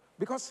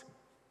 Because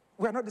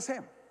we are not the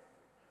same.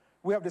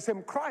 We have the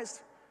same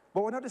Christ,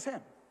 but we're not the same.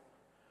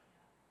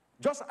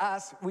 Just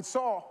as we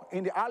saw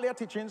in the earlier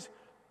teachings,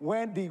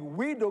 when the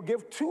widow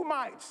gave 2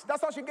 mites,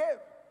 that's all she gave.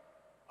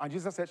 And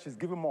Jesus said she's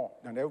giving more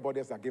than everybody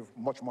else that gave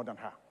much more than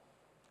her.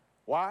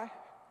 Why?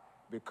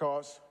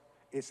 Because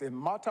it's a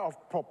matter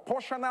of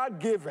proportional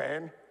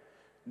giving,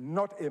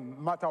 not a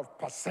matter of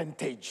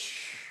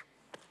percentage.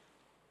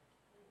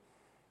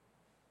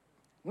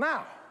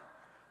 Now,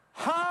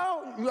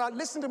 how you are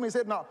listening to me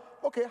say, now,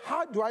 okay,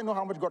 how do I know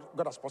how much God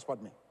has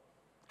prospered me?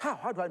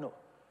 How do I know?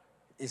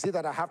 Is it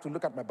that I have to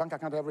look at my bank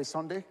account every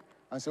Sunday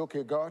and say,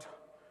 okay, God,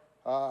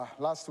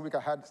 last week I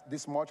had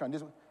this much and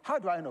this? How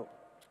do I know?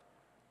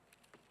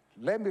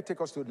 Let me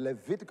take us to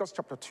Leviticus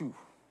chapter 2.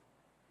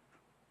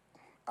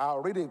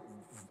 I'll read a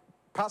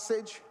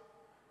passage,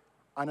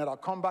 and then I'll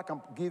come back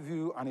and give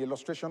you an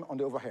illustration on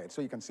the overhead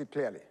so you can see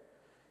clearly.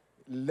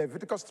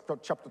 Leviticus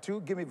chapter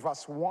 2, give me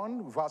verse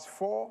 1, verse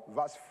 4,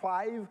 verse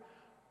 5,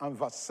 and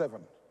verse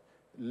 7.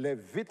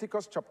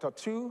 Leviticus chapter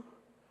 2,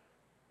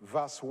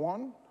 verse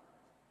 1,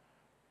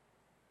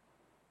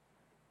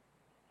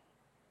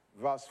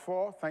 verse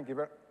 4, thank you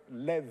very much.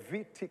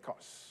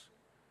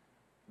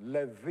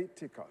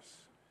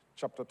 Leviticus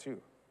chapter 2.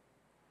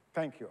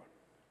 Thank you.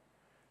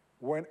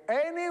 When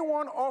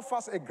anyone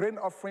offers a grain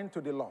offering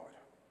to the Lord,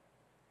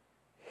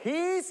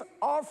 his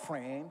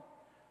offering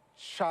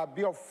shall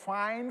be of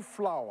fine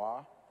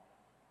flour,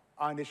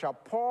 and they shall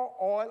pour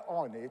oil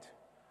on it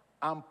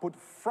and put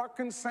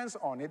frankincense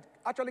on it.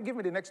 Actually, give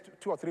me the next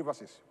 2 or 3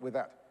 verses with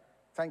that.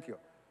 Thank you.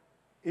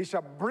 He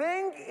shall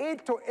bring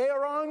it to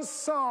Aaron's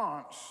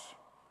sons.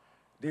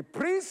 The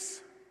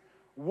priest,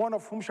 one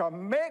of whom shall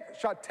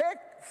take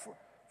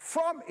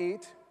from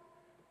it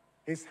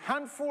his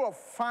handful of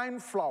fine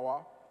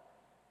flour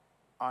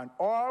and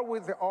oil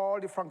with all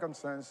the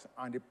frankincense,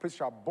 and the priest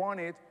shall burn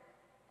it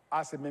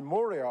as a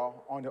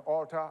memorial on the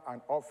altar,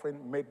 an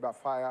offering made by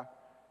fire,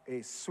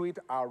 a sweet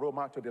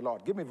aroma to the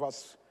Lord. Give me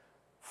verse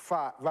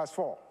 4. Verse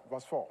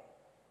 4.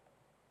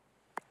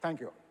 Thank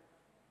you.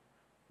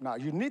 Now,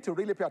 you need to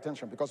really pay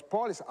attention because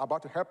Paul is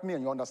about to help me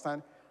and you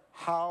understand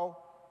how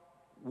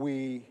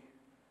we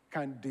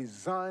can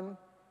design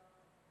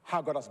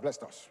how God has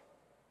blessed us.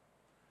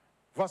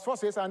 Verse 4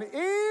 says, and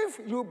if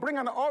you bring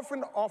an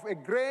offering of a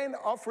grain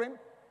offering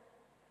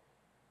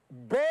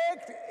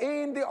baked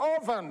in the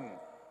oven,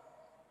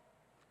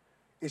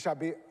 it shall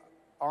be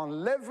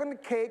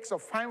unleavened cakes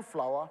of fine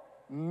flour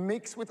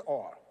mixed with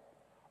oil,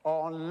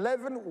 or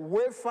unleavened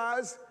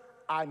wafers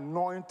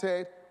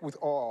anointed with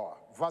oil.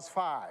 Verse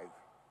 5.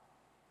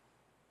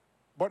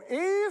 But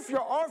if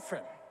your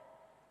offering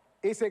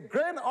is a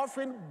grain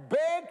offering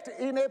baked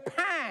in a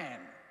pan,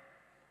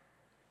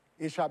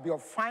 it shall be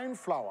of fine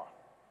flour,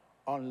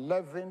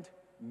 unleavened,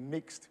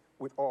 mixed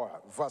with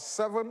oil. Verse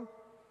 7.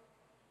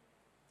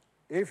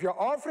 If your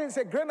offering is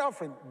a grain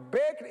offering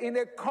baked in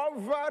a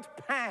covered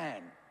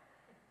pan,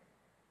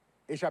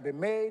 it shall be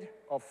made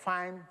of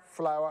fine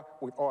flour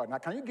with oil. Now,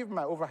 can you give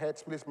my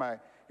overheads, please, my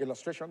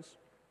illustrations,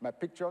 my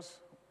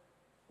pictures,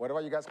 whatever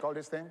you guys call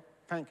this thing?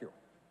 Thank you.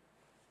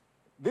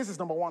 This is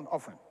number 1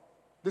 offering.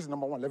 This is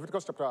number 1,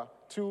 Leviticus chapter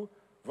 2,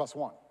 verse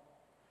 1.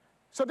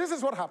 So this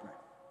is what happened.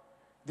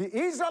 The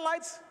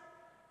Israelites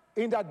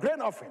in their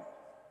grain offering,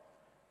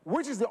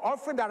 which is the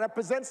offering that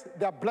represents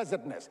their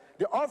blessedness,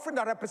 the offering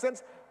that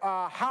represents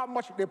how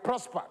much they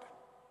prospered.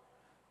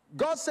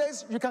 God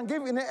says you can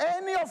give in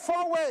any of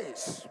 4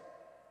 ways.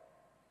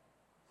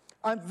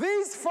 And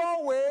these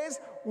 4 ways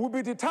will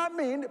be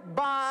determined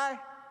by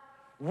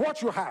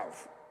what you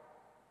have.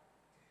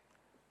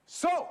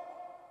 So,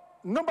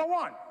 number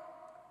 1,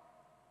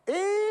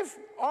 if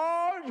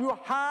all you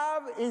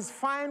have is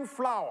fine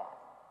flour,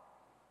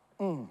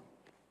 you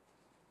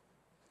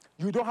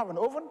don't have an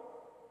oven,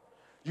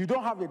 you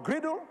don't have a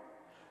griddle,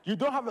 you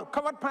don't have a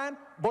covered pan,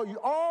 but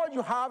all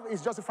you have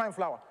is just a fine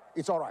flour,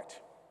 it's all right.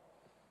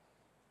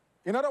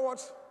 In other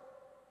words,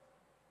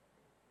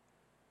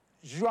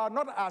 you are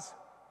not as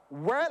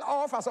well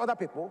off as other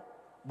people,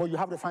 but you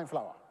have the fine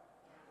flour.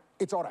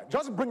 It's all right.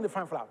 Just bring the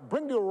fine flour.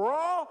 Bring the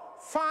raw,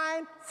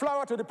 fine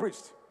flour to the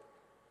priest.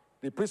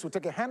 The priest will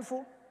take a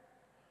handful,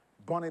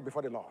 burn it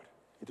before the Lord.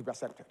 It will be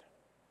accepted.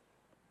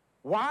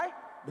 Why?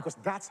 Because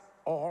that's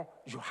all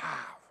you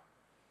have.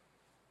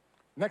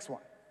 Next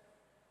one.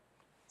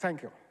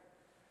 Thank you.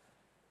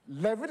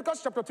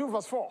 Leviticus chapter 2,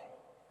 verse 4.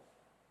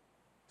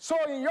 So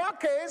in your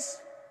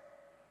case,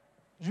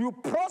 you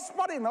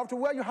prospered enough to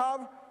where you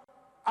have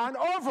an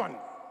oven.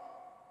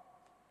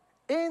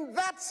 In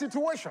that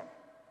situation,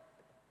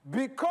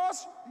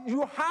 because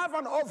you have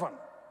an oven,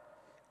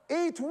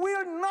 it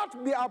will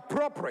not be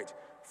appropriate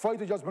for you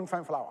to just bring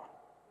fine flour.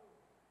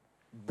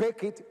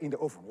 Bake it in the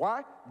oven.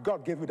 Why?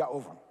 God gave you that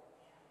oven.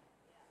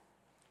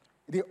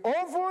 The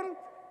oven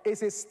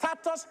is a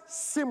status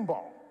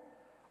symbol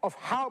of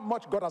how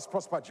much God has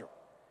prospered you.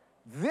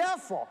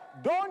 Therefore,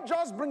 don't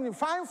just bring the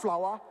fine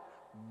flour,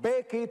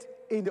 bake it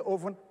in the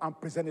oven and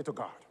present it to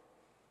God.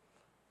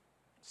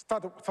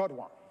 Start the third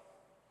one.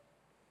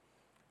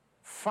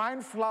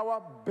 Fine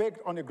flour baked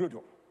on a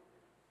griddle.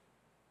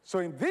 So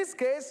in this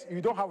case,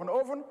 you don't have an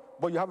oven,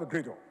 but you have a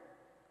griddle.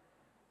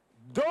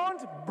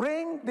 Don't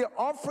bring the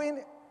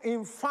offering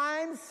in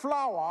fine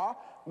flour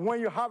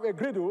when you have a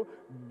griddle.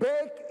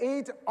 Bake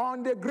it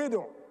on the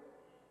griddle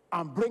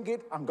and bring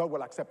it, and God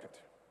will accept it.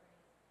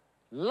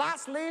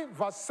 Lastly,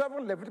 verse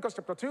 7, Leviticus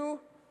chapter 2.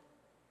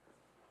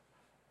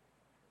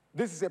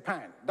 This is a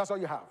pan. That's all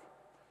you have.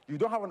 You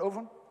don't have an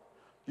oven.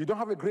 You don't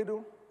have a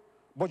griddle.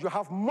 But you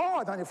have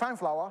more than a fine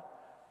flour.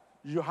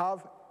 You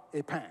have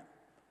a pan.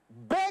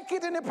 Bake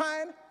it in a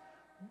pan.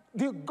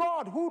 The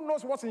God who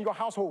knows what's in your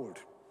household,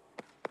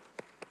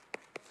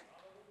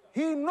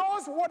 He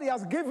knows what He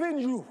has given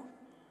you.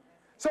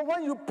 So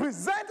when you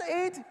present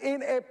it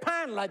in a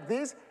pan like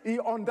this, He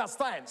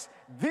understands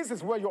this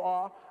is where you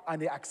are, and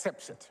He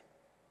accepts it.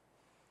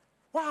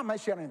 Why am I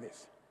sharing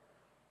this?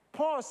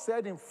 Paul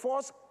said in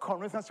 1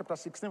 Corinthians chapter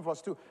 16,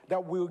 verse 2,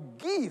 that we'll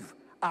give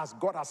as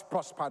God has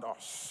prospered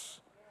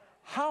us.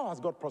 How has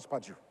God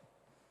prospered you?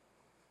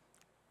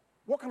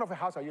 What kind of a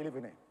house are you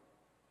living in?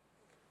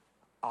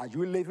 Are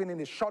you living in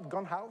a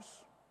shotgun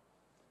house?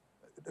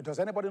 Does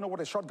anybody know what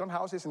a shotgun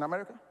house is in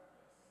America?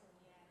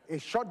 A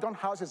shotgun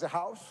house is a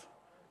house.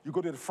 You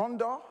go to the front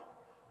door,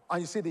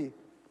 and you see the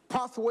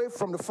pathway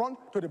from the front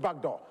to the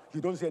back door.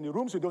 You don't see any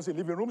rooms, you don't see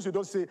living rooms, you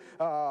don't see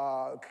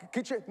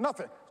kitchen,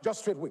 nothing.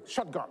 Just straight away,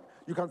 shotgun.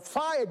 You can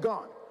fire a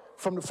gun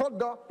from the front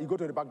door, you go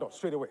to the back door,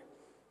 straight away.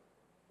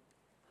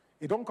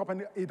 It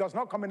does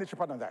not come any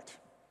cheaper than that.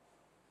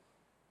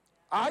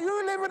 Are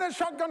you living in a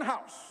shotgun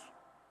house?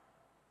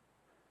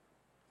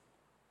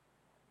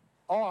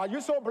 Or are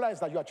you so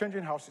blessed that you are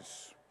changing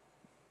houses?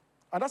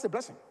 And that's a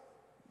blessing.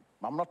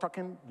 I'm not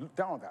talking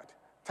down on that.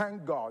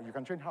 Thank God you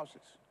can change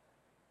houses.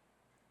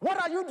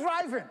 What are you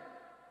driving?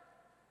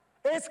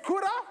 A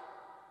scooter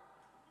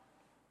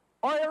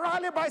or a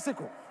rally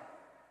bicycle?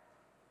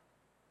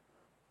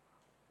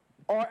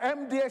 Or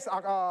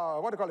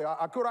MDX, what do you call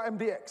it? Acura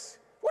MDX.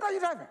 What are you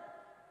driving?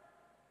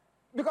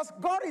 Because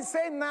God is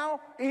saying now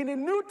in the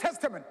New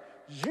Testament,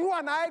 you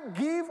and I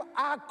give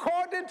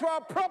according to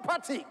our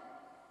property.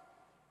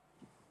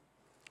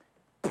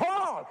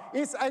 Paul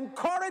is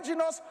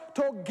encouraging us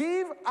to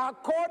give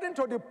according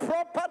to the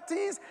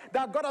properties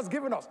that God has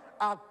given us,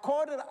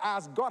 according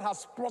as God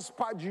has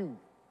prospered you.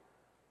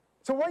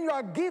 So when you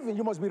are giving,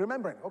 you must be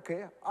remembering,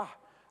 okay,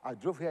 I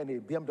drove here in a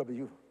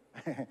BMW.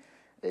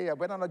 Hey, I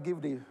better not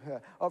give the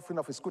offering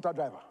of a scooter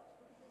driver.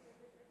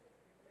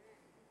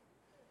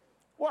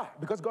 Why?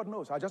 Because God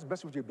knows. I just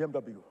blessed with your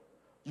BMW.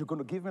 You're going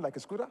to give me like a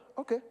scooter?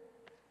 Okay.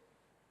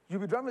 You'll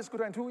be driving a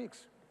scooter in 2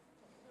 weeks.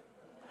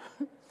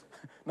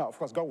 Now, of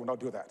course, God will not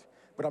do that.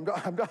 But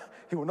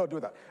He will not do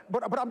that.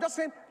 But I'm just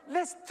saying,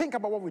 let's think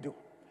about what we do.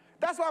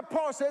 That's why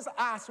Paul says,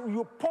 as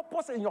you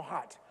purpose in your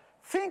heart,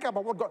 think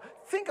about what God,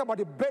 think about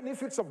the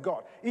benefits of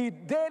God. He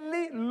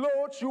daily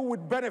loads you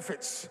with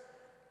benefits.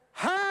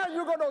 How are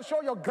you going to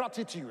show your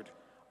gratitude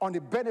on the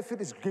benefit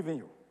He's giving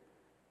you?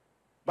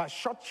 By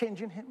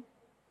shortchanging Him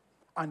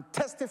and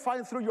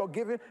testifying through your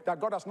giving that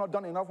God has not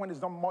done enough when He's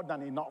done more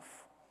than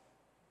enough.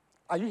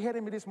 Are you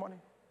hearing me this morning?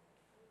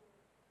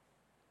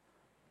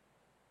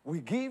 We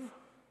give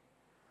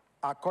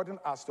according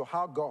as to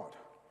how God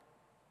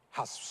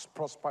has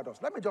prospered us.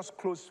 Let me just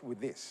close with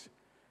this.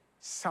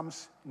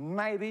 Psalms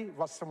 90,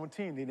 verse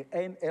 17 in the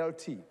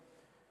NLT.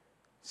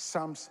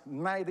 Psalms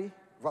 90,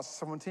 verse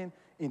 17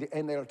 in the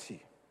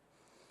NLT.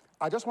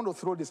 I just want to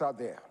throw this out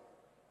there.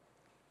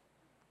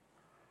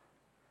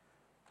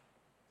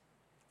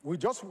 We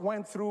just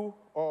went through,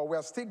 or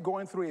we're still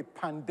going through a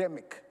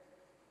pandemic.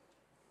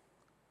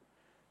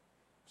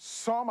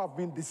 Some have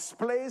been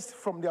displaced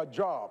from their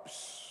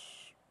jobs.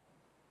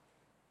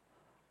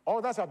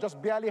 Others are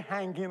just barely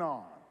hanging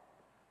on.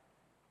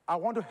 I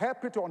want to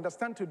help you to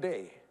understand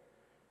today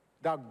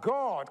that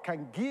God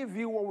can give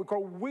you what we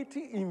call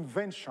witty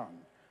invention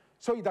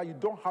so that you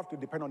don't have to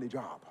depend on a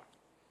job.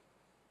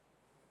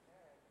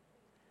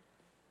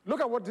 Look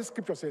at what this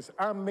scripture says.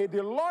 And may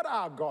the Lord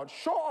our God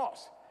show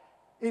us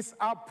his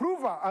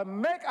approval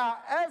and make our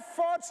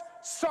efforts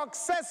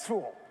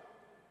successful.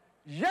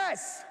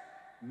 Yes,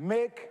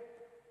 make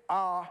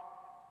our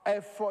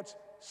efforts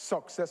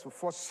successful.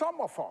 For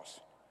some of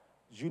us,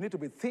 you need to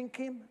be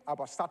thinking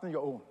about starting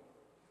your own.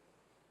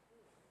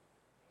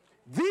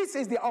 This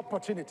is the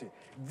opportunity.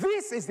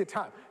 This is the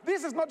time.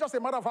 This is not just a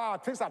matter of how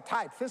things are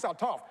tight, things are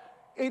tough.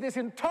 It is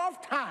in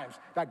tough times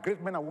that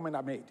great men and women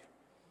are made.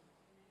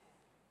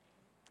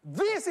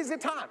 This is the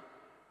time.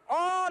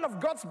 All of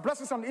God's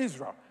blessings on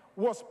Israel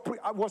was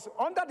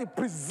under the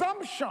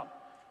presumption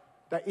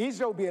that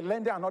Israel will be a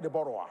lender and not a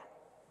borrower.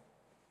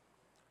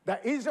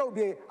 That Israel will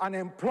be an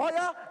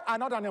employer and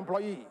not an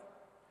employee.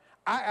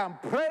 I am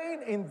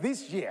praying in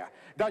this year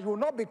that you will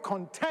not be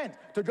content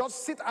to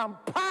just sit and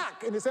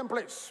park in the same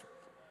place,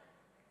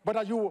 but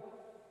that you will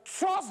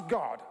trust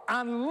God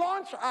and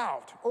launch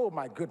out, oh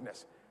my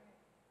goodness,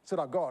 so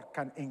that God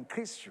can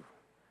increase you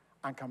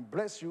and can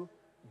bless you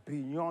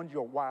beyond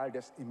your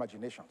wildest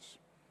imaginations.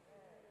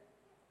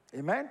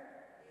 Amen?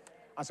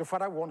 And so,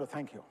 Father, we want to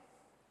thank you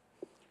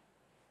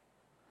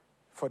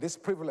for this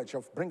privilege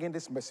of bringing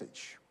this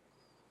message,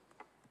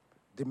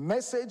 the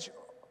message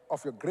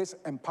of your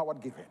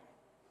grace-empowered giving.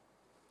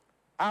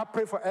 I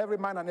pray for every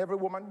man and every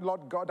woman,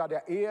 Lord God, that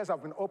their ears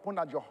have been opened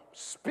and your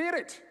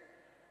spirit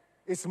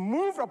is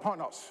moved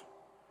upon us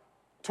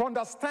to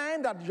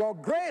understand that your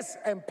grace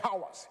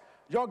empowers,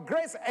 your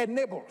grace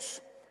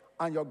enables,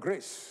 and your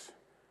grace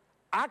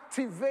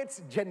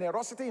activates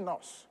generosity in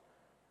us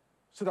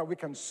so that we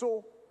can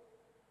sow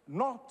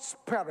not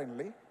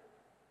sparingly,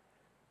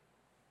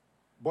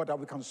 but that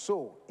we can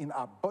sow in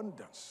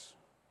abundance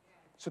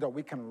so that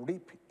we can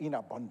reap in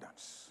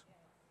abundance.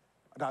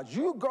 That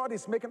you, God,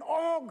 is making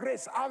all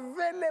grace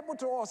available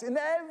to us in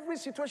every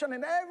situation,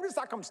 in every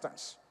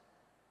circumstance,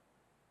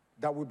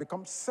 that we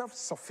become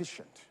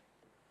self-sufficient,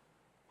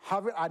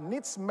 having our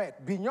needs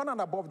met beyond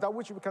and above that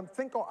which we can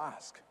think or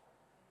ask.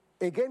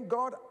 Again,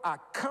 God, I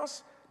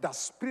curse the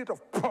spirit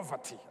of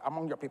poverty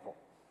among your people.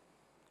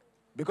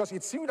 Because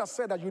it's you that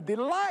said that you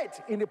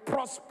delight in the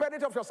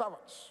prosperity of your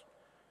servants.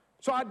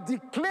 So I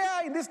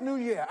declare in this new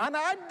year, and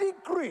I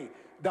decree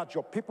that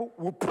your people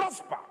will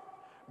prosper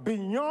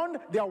beyond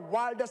their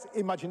wildest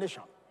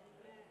imagination.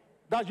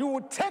 That you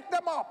will take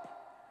them up,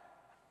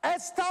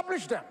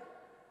 establish them,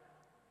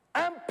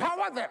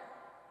 empower them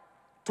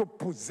to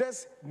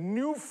possess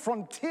new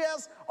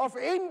frontiers of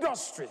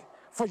industry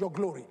for your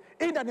glory.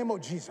 In the name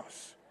of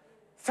Jesus.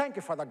 Thank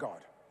you, Father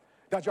God,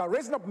 that you are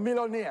raising up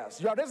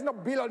millionaires, you are raising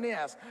up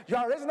billionaires, you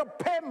are raising up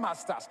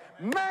paymasters,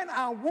 men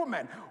and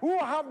women who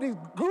have the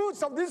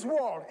goods of this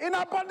world in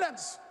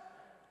abundance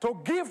to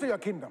give to your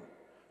kingdom,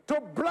 to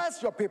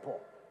bless your people,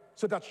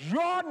 so that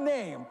your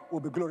name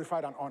will be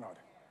glorified and honored.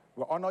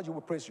 We'll honor you,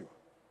 we'll praise you,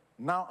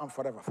 now and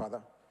forever,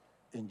 Father,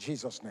 in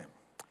Jesus' name.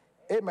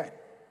 Amen.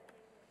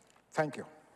 Thank you.